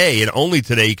 because today, and only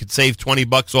today, you could save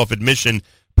 $20 off admission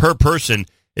per person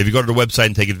if you go to the website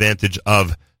and take advantage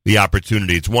of the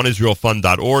opportunity. It's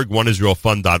oneisraelfund.org,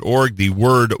 oneisraelfund.org, the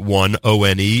word one,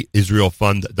 O-N-E,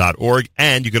 israelfund.org,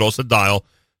 and you could also dial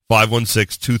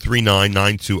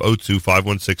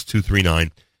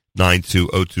 516-239-9202,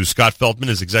 516-239-9202. Scott Feltman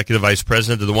is Executive Vice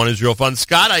President of the One Israel Fund.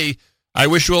 Scott, I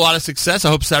wish you a lot of success. I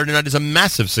hope Saturday night is a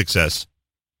massive success.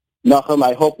 Nachum,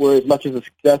 I hope we're as much of a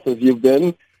success as you've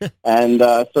been, and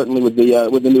certainly with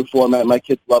the new format, my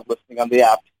kids love listening on the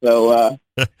app. So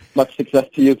much success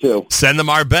to you too. Send them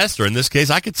our best, or in this case,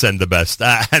 I could send the best.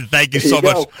 And thank you so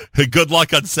much. Good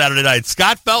luck on Saturday night,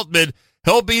 Scott Feltman.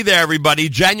 He'll be there, everybody,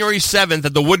 January 7th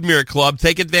at the Woodmere Club.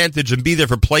 Take advantage and be there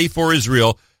for Play for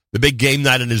Israel, the big game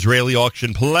night and Israeli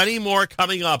auction. Plenty more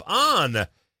coming up on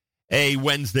a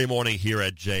Wednesday morning here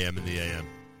at JM in the AM.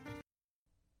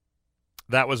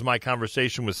 That was my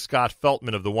conversation with Scott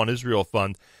Feltman of the One Israel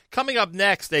Fund. Coming up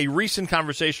next, a recent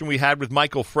conversation we had with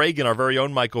Michael Fragan, our very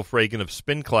own Michael Fragan of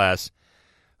Spin Class,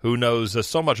 who knows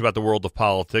so much about the world of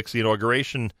politics. The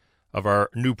inauguration of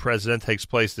our new president takes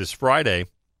place this Friday.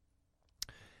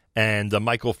 And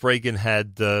Michael Fragan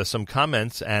had some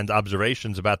comments and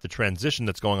observations about the transition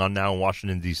that's going on now in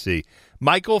Washington, D.C.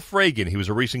 Michael Fragan, he was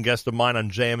a recent guest of mine on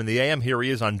JM in the AM. Here he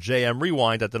is on JM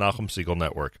Rewind at the Nachum Segal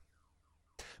Network.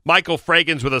 Michael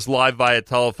Fragan's with us live via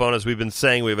telephone. As we've been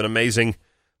saying, we have an amazing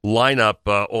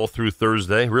lineup all through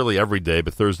Thursday, really every day,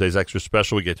 but Thursday's extra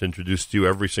special. We get to introduce to you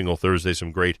every single Thursday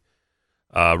some great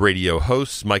radio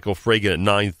hosts. Michael Fragan at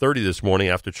 9:30 this morning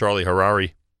after Charlie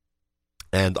Harari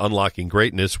and Unlocking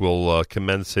Greatness will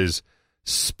commence his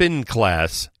Spin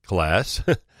Class.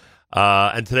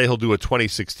 And today he'll do a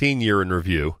 2016 year in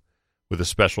review with a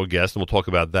special guest, and we'll talk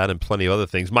about that and plenty of other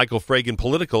things. Michael Fragan,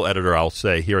 political editor, I'll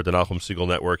say, here at the Nachum Segal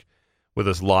Network, with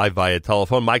us live via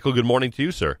telephone. Michael, good morning to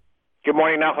you, sir. Good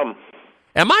morning, Nachum.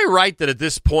 Am I right that at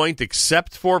this point,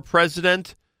 except for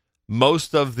president,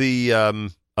 most of the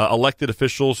elected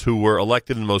officials who were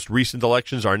elected in the most recent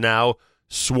elections are now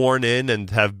sworn in and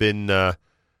have been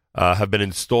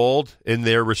installed in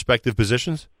their respective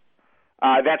positions?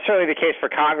 That's certainly the case for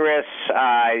Congress.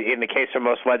 In the case of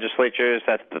most legislatures,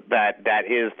 that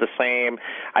is the same.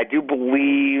 I do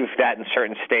believe that in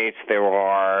certain states there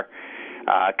are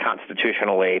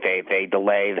constitutionally they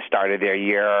delay the start of their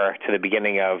year to the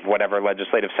beginning of whatever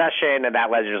legislative session, and that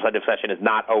legislative session is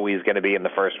not always going to be in the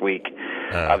first week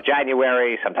of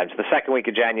January, sometimes the second week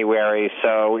of January.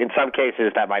 So in some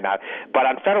cases that might not. But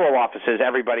on federal offices,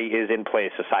 everybody is in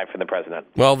place aside from the president.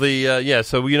 Well,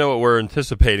 so you know what we're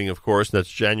anticipating, of course, and that's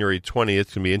January 20th.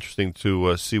 It's going to be interesting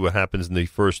to see what happens in the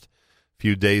first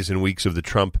few days and weeks of the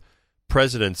Trump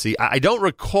presidency. I don't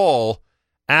recall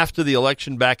after the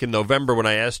election back in November when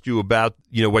I asked you about,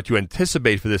 what you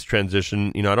anticipate for this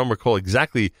transition. I don't recall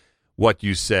exactly what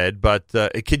you said, but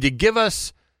could you give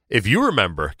us, if you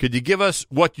remember,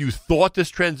 what you thought this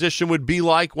transition would be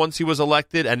like once he was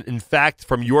elected, and in fact,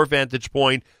 from your vantage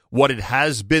point, what it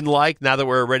has been like now that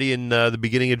we're already in the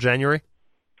beginning of January?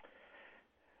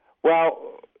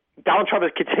 Well, Donald Trump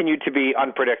has continued to be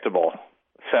unpredictable.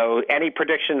 So any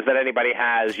predictions that anybody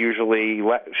has usually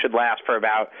should last for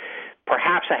about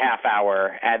perhaps a half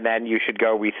hour, and then you should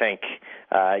go rethink.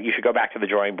 You should go back to the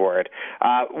drawing board.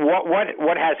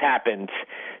 What has happened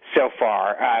so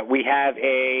far? We have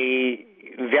a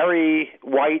very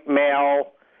white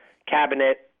male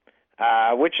cabinet,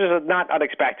 which is not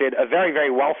unexpected. A very,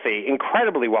 very wealthy,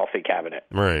 incredibly wealthy cabinet.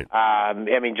 Right.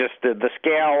 Just the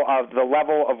scale of the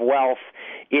level of wealth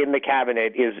in the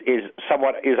cabinet is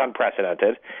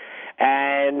unprecedented.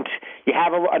 And you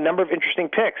have a number of interesting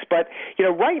picks. But,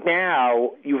 right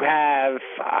now you have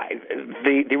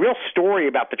the real story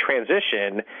about the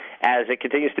transition as it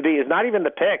continues to be is not even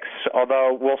the picks,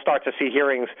 although we'll start to see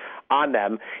hearings on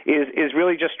them, is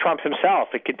really just Trump himself.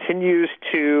 It continues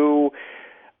to,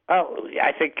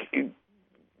 I think,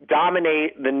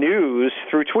 dominate the news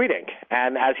through tweeting,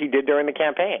 and as he did during the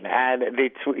campaign. And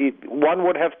one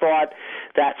would have thought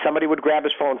that somebody would grab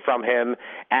his phone from him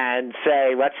and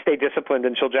say, let's stay disciplined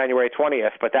until January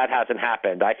 20th, but that hasn't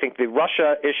happened. I think the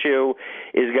Russia issue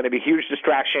is going to be a huge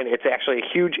distraction. It's actually a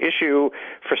huge issue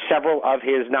for several of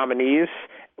his nominees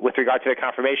with regard to the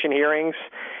confirmation hearings.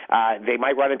 They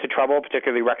might run into trouble,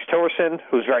 particularly Rex Tillerson,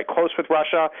 who's very close with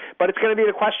Russia. But it's going to be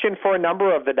the question for a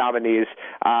number of the nominees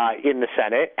in the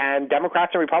Senate. And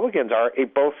Democrats and Republicans are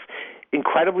both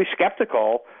incredibly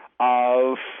skeptical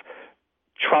of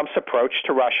Trump's approach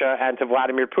to Russia and to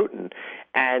Vladimir Putin.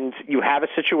 And you have a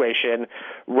situation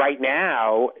right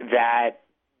now that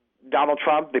Donald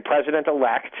Trump, the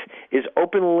president-elect, is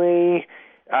openly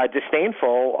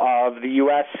disdainful of the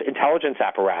U.S. intelligence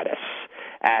apparatus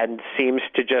and seems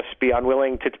to just be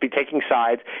unwilling to be taking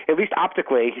sides, at least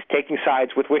optically. He's taking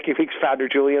sides with WikiLeaks founder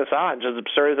Julian Assange, as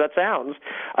absurd as that sounds,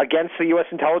 against the U.S.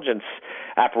 intelligence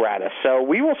apparatus. So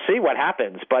we will see what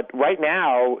happens. But right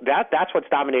now, that's what's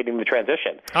dominating the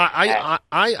transition.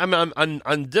 I'm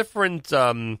on different.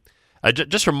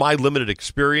 Just from my limited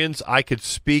experience, I could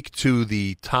speak to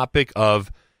the topic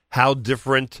of how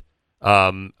different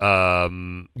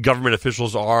government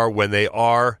officials are when they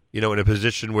are, in a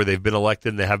position where they've been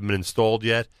elected and they haven't been installed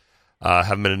yet,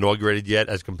 haven't been inaugurated yet,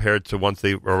 as compared to once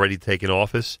they've already taken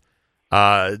office.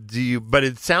 But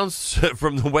it sounds,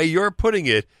 from the way you're putting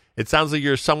it, it sounds like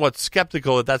you're somewhat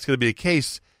skeptical that that's going to be the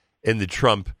case in the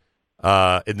Trump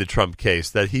case,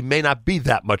 that he may not be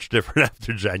that much different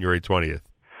after January 20th.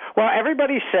 Well,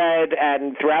 everybody said,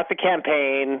 and throughout the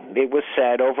campaign, it was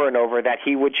said over and over that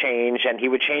he would change, and he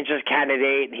would change as a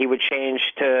candidate, and he would change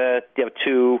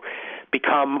to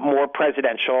become more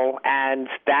presidential, and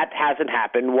that hasn't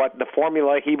happened.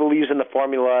 He believes in the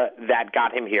formula that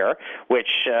got him here, which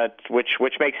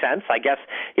makes sense. I guess,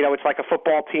 it's like a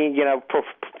football team,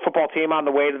 football team on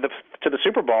the way to the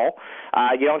Super Bowl.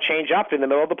 You don't change up in the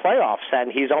middle of the playoffs,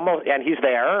 and he's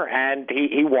there, and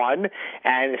he won,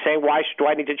 and saying, why do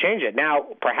I need to change it? Now,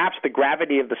 perhaps the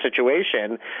gravity of the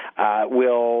situation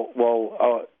will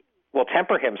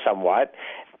temper him somewhat.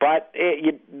 But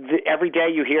every day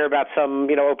you hear about some,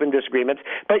 open disagreements.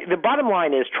 But the bottom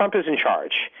line is Trump is in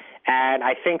charge. And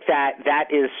I think that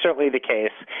is certainly the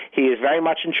case. He is very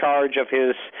much in charge of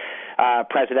his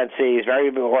presidency.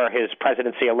 Or his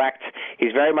presidency-elect.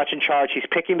 He's very much in charge. He's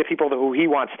picking the people who he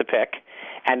wants to pick,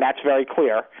 and that's very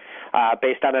clear.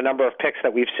 Based on a number of picks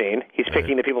that we've seen, he's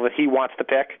picking the people that he wants to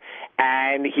pick,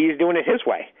 and he's doing it his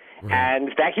way. And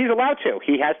that he's allowed to.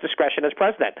 He has discretion as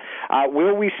president.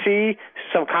 Will we see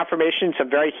some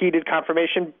very heated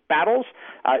confirmation battles?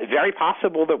 Very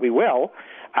possible that we will.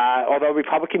 Although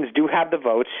Republicans do have the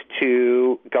votes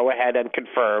to go ahead and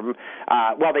confirm.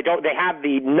 They don't. They have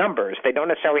the numbers. They don't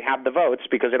necessarily have the votes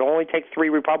because it'll only take 3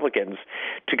 Republicans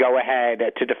to go ahead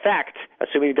to defect,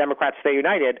 assuming the Democrats stay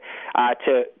united,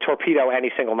 to torpedo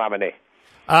any single nominee.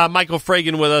 Michael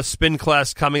Fragan with us, Spin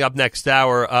Class coming up next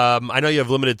hour. I know you have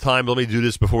limited time, but let me do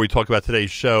this before we talk about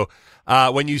today's show.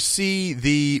 When you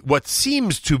see what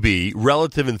seems to be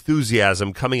relative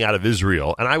enthusiasm coming out of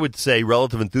Israel, and I would say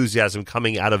relative enthusiasm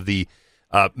coming out of the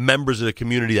members of the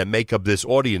community that make up this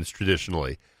audience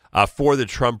traditionally, for the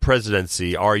Trump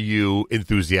presidency. Are you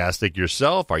enthusiastic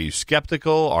yourself? Are you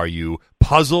skeptical? Are you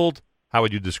puzzled? How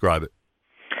would you describe it?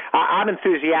 I'm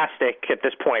enthusiastic at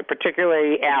this point,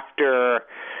 particularly after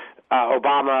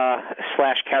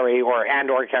Obama/Kerry or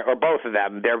both of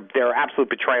them, their absolute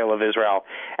betrayal of Israel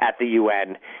at the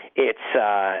UN.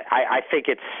 I think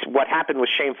what happened was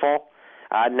shameful.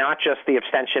 Not just the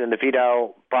abstention and the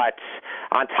veto, but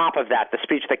on top of that, the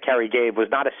speech that Kerry gave was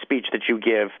not a speech that you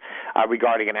give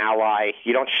regarding an ally.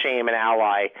 You don't shame an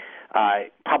ally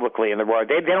publicly in the world.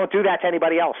 They don't do that to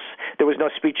anybody else. There was no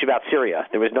speech about Syria.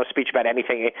 There was no speech about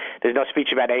anything. There's no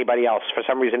speech about anybody else. For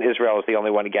some reason, Israel is the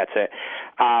only one who gets it.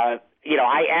 I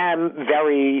am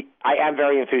very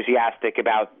enthusiastic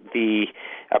about the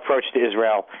approach to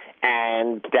Israel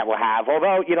and that we'll have.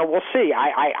 Although, we'll see.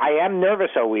 I am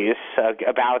nervous always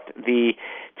about the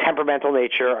temperamental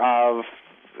nature of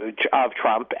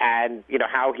Trump and,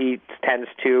 how he tends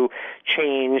to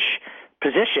change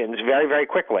positions very, very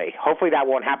quickly. Hopefully that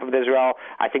won't happen with Israel.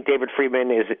 I think David Friedman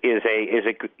is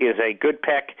a good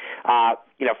pick,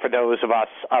 for those of us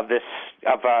of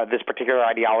this particular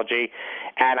ideology,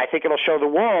 and I think it'll show the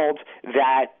world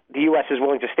that the U.S. is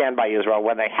willing to stand by Israel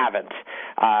when they haven't,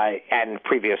 and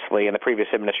previously in the previous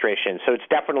administration. So it's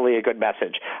definitely a good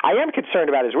message. I am concerned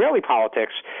about Israeli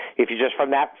politics, if you just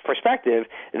from that perspective,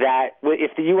 that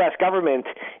if the U.S. government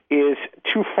is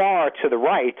too far to the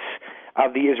right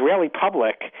of the Israeli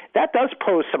public, that does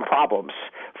pose some problems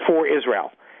for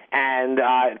Israel and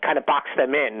kind of box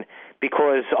them in,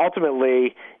 because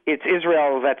ultimately it's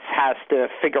Israel that has to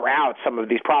figure out some of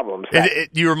these problems.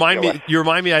 You remind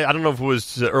me. I don't know if it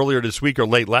was earlier this week or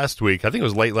late last week. I think it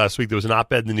was late last week. There was an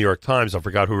op-ed in the New York Times. I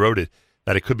forgot who wrote it.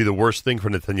 That it could be the worst thing for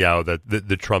Netanyahu, that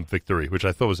the Trump victory, which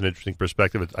I thought was an interesting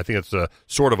perspective. I think it's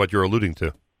sort of what you're alluding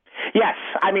to. Yes.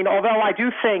 I mean, although I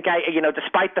do think,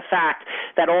 despite the fact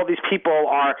that all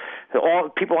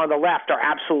people on the left are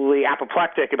absolutely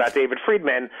apoplectic about David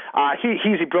Friedman,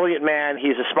 he's a brilliant man,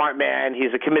 he's a smart man,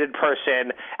 he's a committed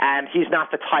person, and he's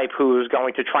not the type who's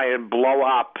going to try and blow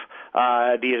up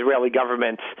the Israeli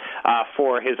government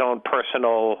for his own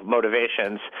personal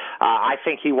motivations. I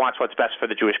think he wants what's best for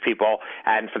the Jewish people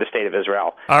and for the state of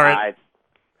Israel. All right.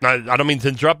 I don't mean to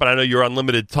interrupt, but I know you're on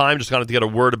limited time. Just wanted to get a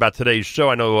word about today's show.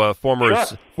 I know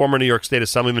former New York State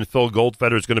Assemblyman Phil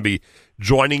Goldfeder is going to be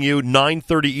joining you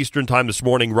 9:30 Eastern Time this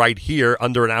morning right here,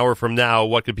 under an hour from now.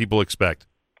 What could people expect?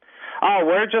 Oh,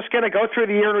 we're just going to go through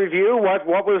the year in review. What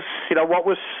was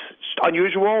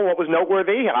unusual, what was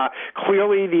noteworthy.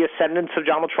 Clearly, the ascendance of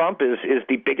Donald Trump is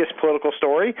the biggest political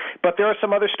story, but there are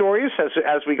some other stories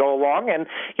as we go along. And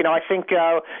I think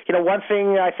one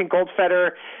thing I think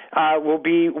Goldfeder will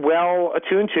be well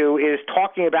attuned to is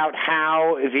talking about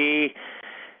how the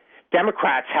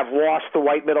Democrats have lost the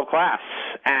white middle class,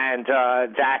 and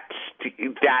that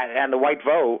and the white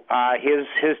vote.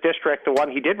 His district, the one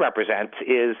he did represent,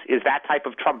 is that type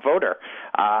of Trump voter.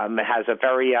 Has a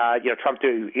very Trump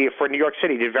for New York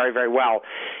City did very, very well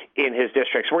in his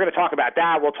district. So we're going to talk about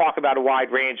that. We'll talk about a wide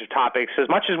range of topics, as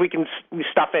much as we can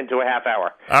stuff into a half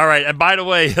hour. All right. And by the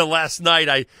way, last night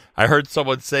I heard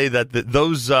someone say that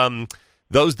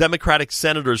those Democratic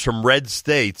senators from red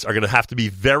states are going to have to be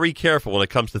very careful when it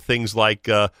comes to things like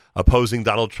opposing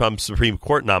Donald Trump's Supreme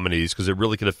Court nominees, because it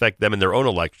really could affect them in their own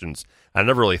elections. I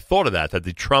never really thought of that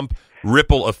the Trump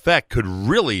ripple effect could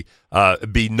really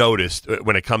be noticed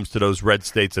when it comes to those red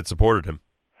states that supported him.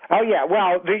 Oh yeah,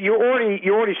 well, you're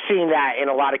already seeing that in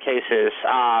a lot of cases.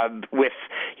 With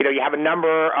you have a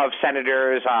number of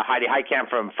senators, Heidi Heitkamp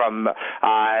from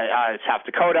South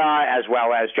Dakota, as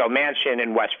well as Joe Manchin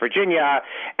in West Virginia,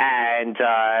 and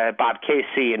Bob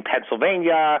Casey in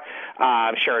Pennsylvania,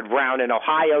 Sherrod Brown in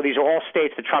Ohio. These are all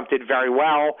states that Trump did very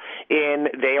well in.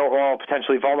 They are all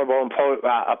potentially vulnerable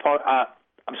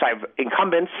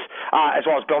incumbents, as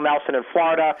well as Bill Nelson in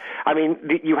Florida. I mean,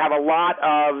 you have a lot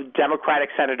of Democratic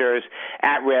senators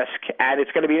at risk, and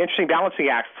it's going to be an interesting balancing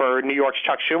act for New York's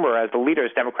Chuck Schumer as the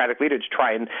Democratic leaders,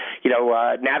 try and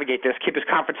navigate this, keep his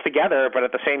conference together, but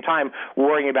at the same time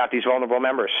worrying about these vulnerable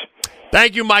members.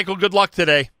 Thank you, Michael. Good luck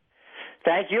today.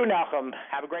 Thank you, Malcolm.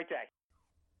 Have a great day.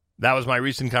 That was my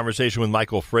recent conversation with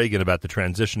Michael Fragan about the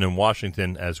transition in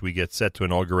Washington as we get set to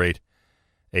inaugurate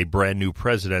a brand new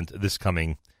president this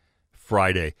coming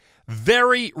Friday.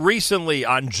 Very recently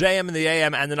on JM in the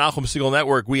AM and the Nachum Segal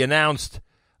Network, we announced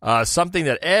something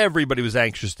that everybody was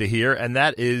anxious to hear, and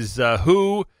that is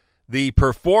who the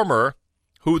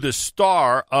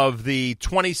star of the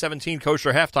 2017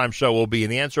 Kosher Halftime Show will be.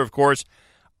 And the answer, of course,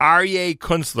 Aryeh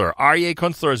Kunstler. Aryeh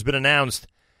Kunstler has been announced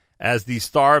as the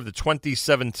star of the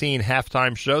 2017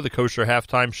 Halftime Show, the Kosher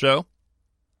Halftime Show,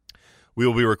 We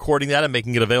will be recording that and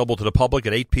making it available to the public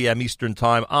at 8 p.m. Eastern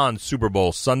Time on Super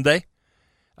Bowl Sunday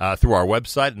through our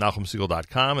website at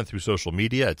NachumSegal.com and through social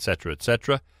media, etc.,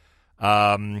 etc.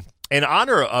 In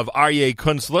honor of Aryeh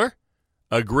Kunstler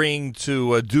agreeing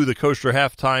to do the Kosher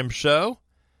Halftime Show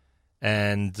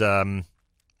and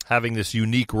having this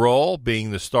unique role,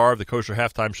 being the star of the Kosher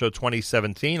Halftime Show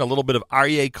 2017, a little bit of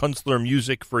Aryeh Kunstler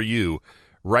music for you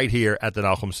right here at the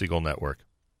Nachum Segal Network.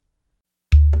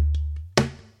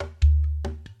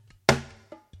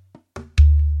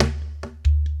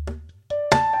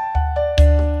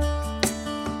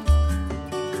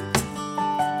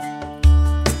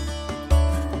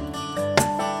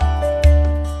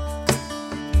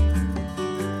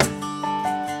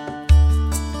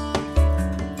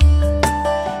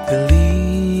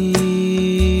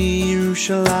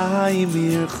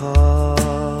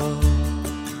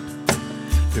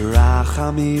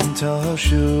 Rachamim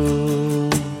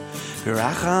toshuv,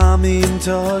 Rachamim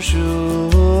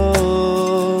toshuv,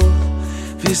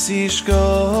 V'sishko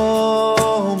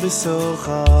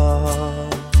b'socha,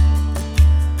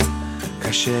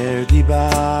 Kasher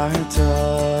dibarta,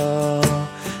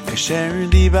 Kasher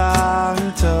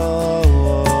dibarta.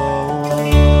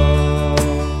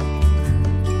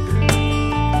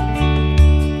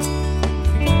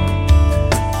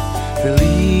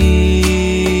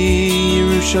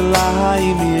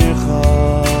 Yerushalayim Yircha,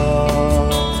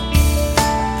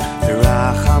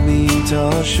 Yerachamim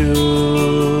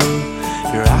toshuv,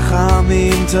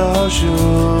 Yerachamim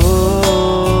toshuv,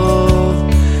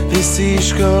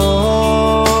 V'sishko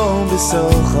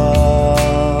b'socha,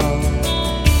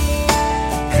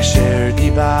 Kasher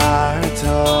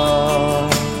dibarta,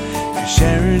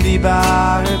 Kasher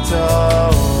dibarta,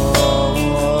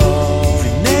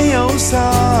 V'nei Yosef,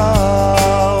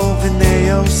 V'nei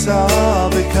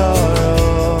Yosef b'karo,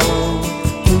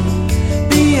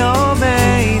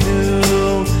 b'yameinu,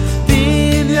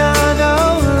 b'inyan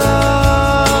olam.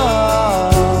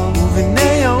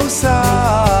 V'nei Yosef,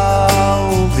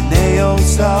 V'nei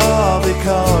Yosef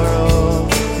b'karo,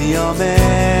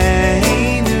 b'yameinu,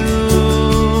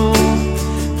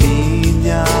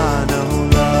 b'inyan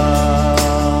olam.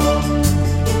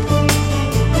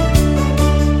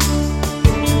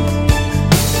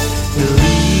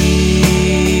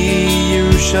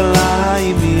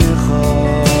 Yerushalayim Yircha,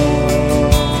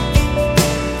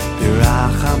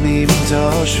 Yerachamim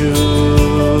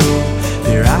toshuv,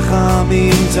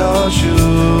 Yerachamim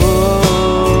toshuv,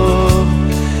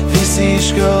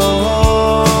 V'sishko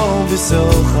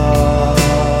b'socha,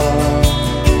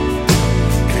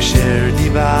 Kasher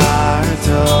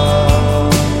dibarta,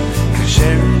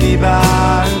 Kasher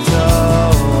dibarta.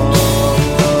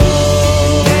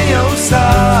 V'nei Yosef,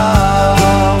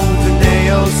 V'nei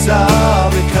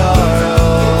Yosef b'karo,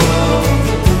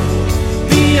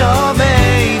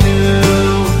 b'yameinu,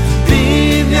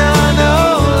 b'inyan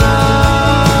olam.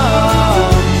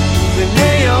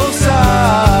 V'nei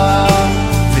Yosef,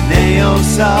 V'nei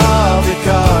Yosef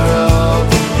b'karo,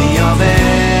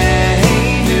 b'yameinu,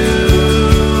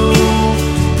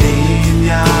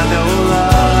 b'inyan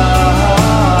olam,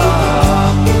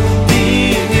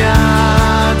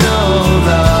 b'inyan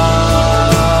olam.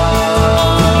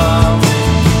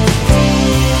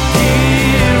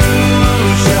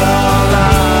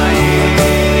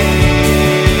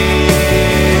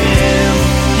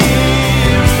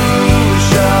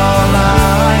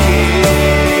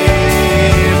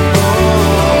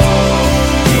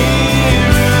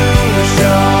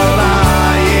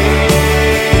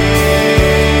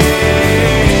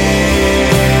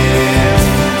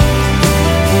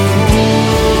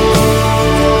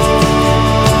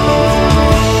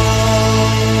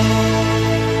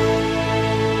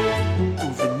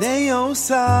 V'nei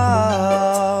Yosef,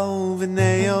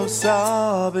 V'nei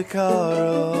Yosef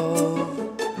b'karo,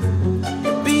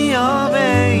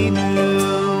 b'yameinu,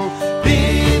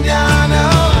 b'inyan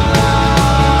olam.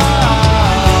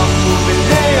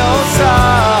 V'nei Yosef,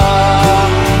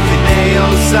 V'nei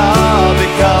Yosef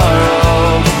b'karo,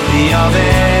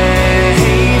 b'yameinu,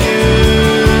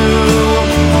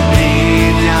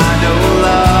 b'inyan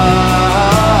olam,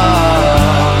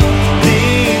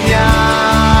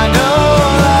 b'inyan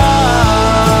olam.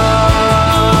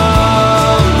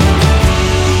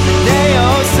 V'nei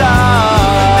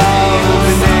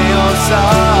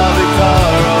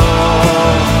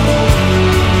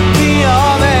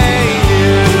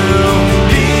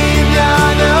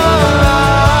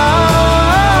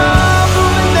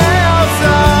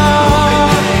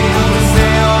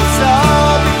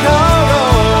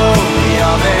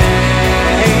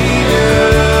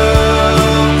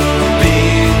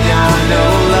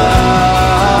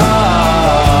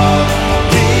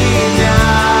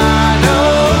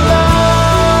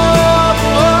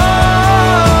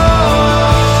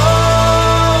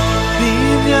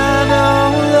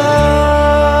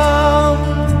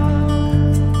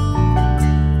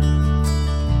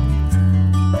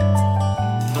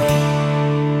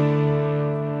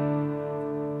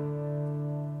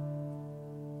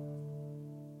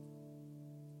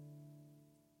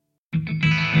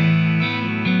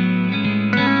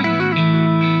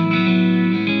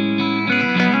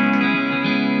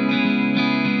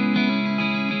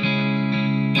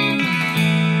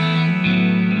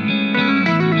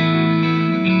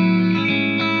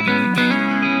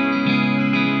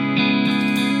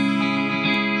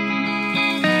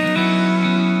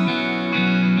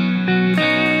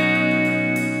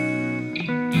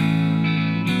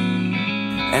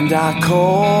And I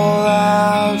call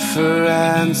out for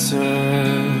answers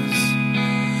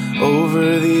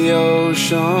over the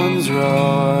ocean's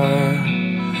roar.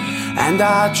 And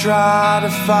I try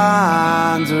to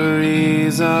find a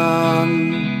reason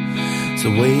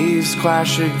so waves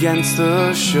crash against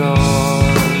the shore.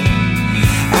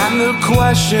 And the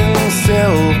question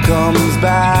still comes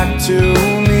back to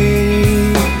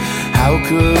me, how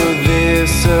could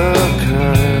this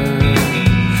occur?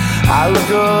 I look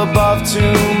above to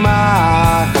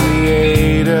my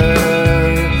Creator.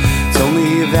 It's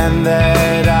only then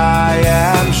that I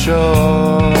am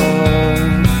sure.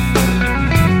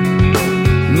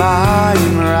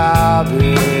 Mayim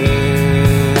Rabim,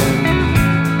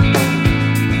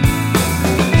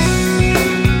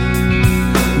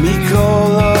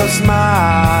 Mikolos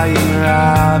Mayim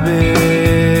Rabim.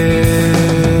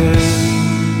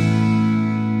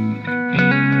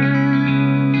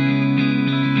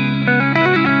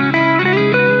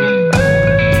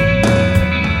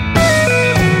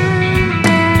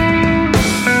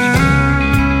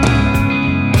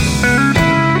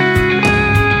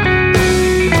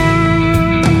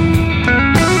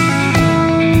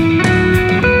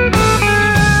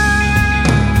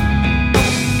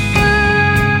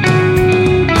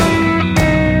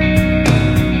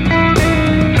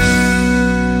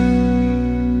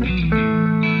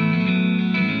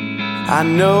 I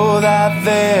know that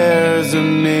there's a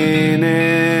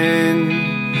meaning,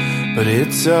 but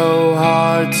it's so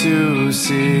hard to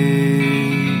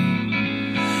see.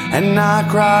 And I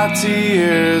cry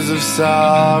tears of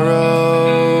sorrow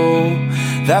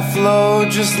that flow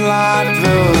just like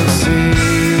the sea.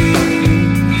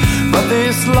 But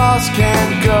this loss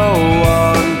can't go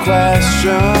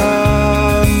unquestioned,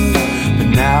 but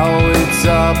now it's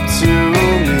up to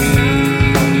me.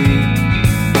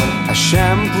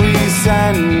 Hashem, please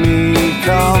send me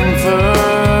comfort.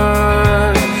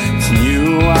 It's in you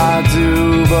I do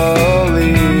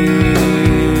believe.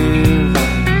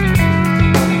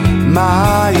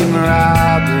 Mayim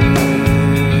Rabim,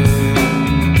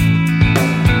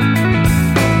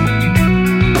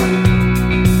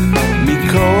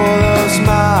 Mikolos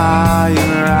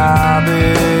Mayim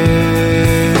Rabim,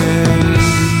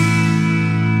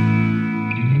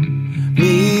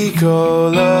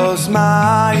 Mikolos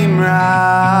Mayim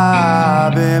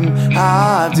Rabim,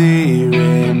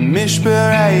 Adirim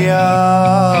Mishperayim,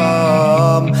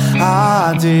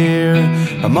 Adir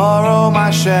Amoro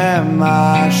Mashem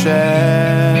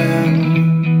Mashem,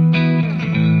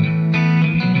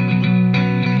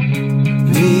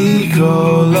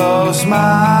 Mikolos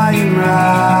Mayim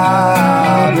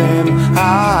Rabim,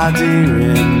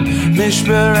 Adirim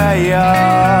Mishperayim,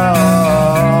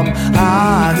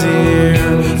 Adir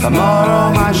Amoro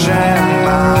Mashem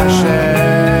Mashem,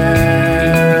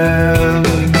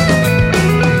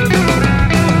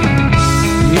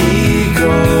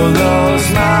 Mikolos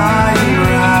Mayim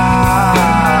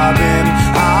Rabim,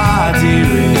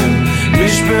 Adirim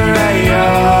Mishperayim,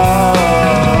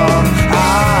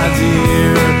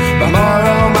 Adir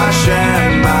Amoro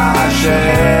Mashem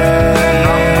Mashem,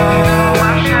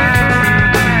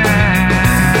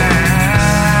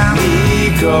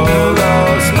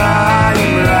 Mikolos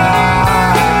Mayim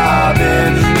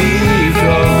Rabim,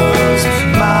 Mikolos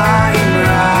Mayim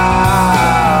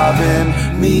Rabim,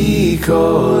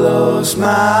 Mikolos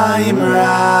Mayim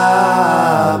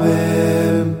Rabim.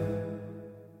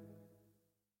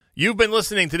 You've been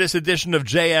listening to this edition of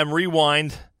JM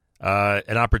Rewind,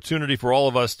 an opportunity for all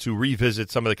of us to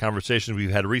revisit some of the conversations we've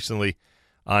had recently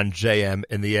on JM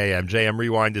in the AM. JM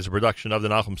Rewind is a production of the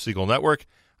Nachum Segal Network.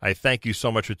 I thank you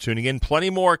so much for tuning in. Plenty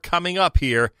more coming up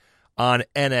here on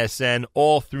NSN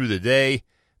all through the day.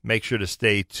 Make sure to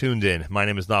stay tuned in. My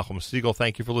name is Nachum Segal.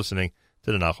 Thank you for listening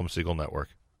to the Nachum Segal Network.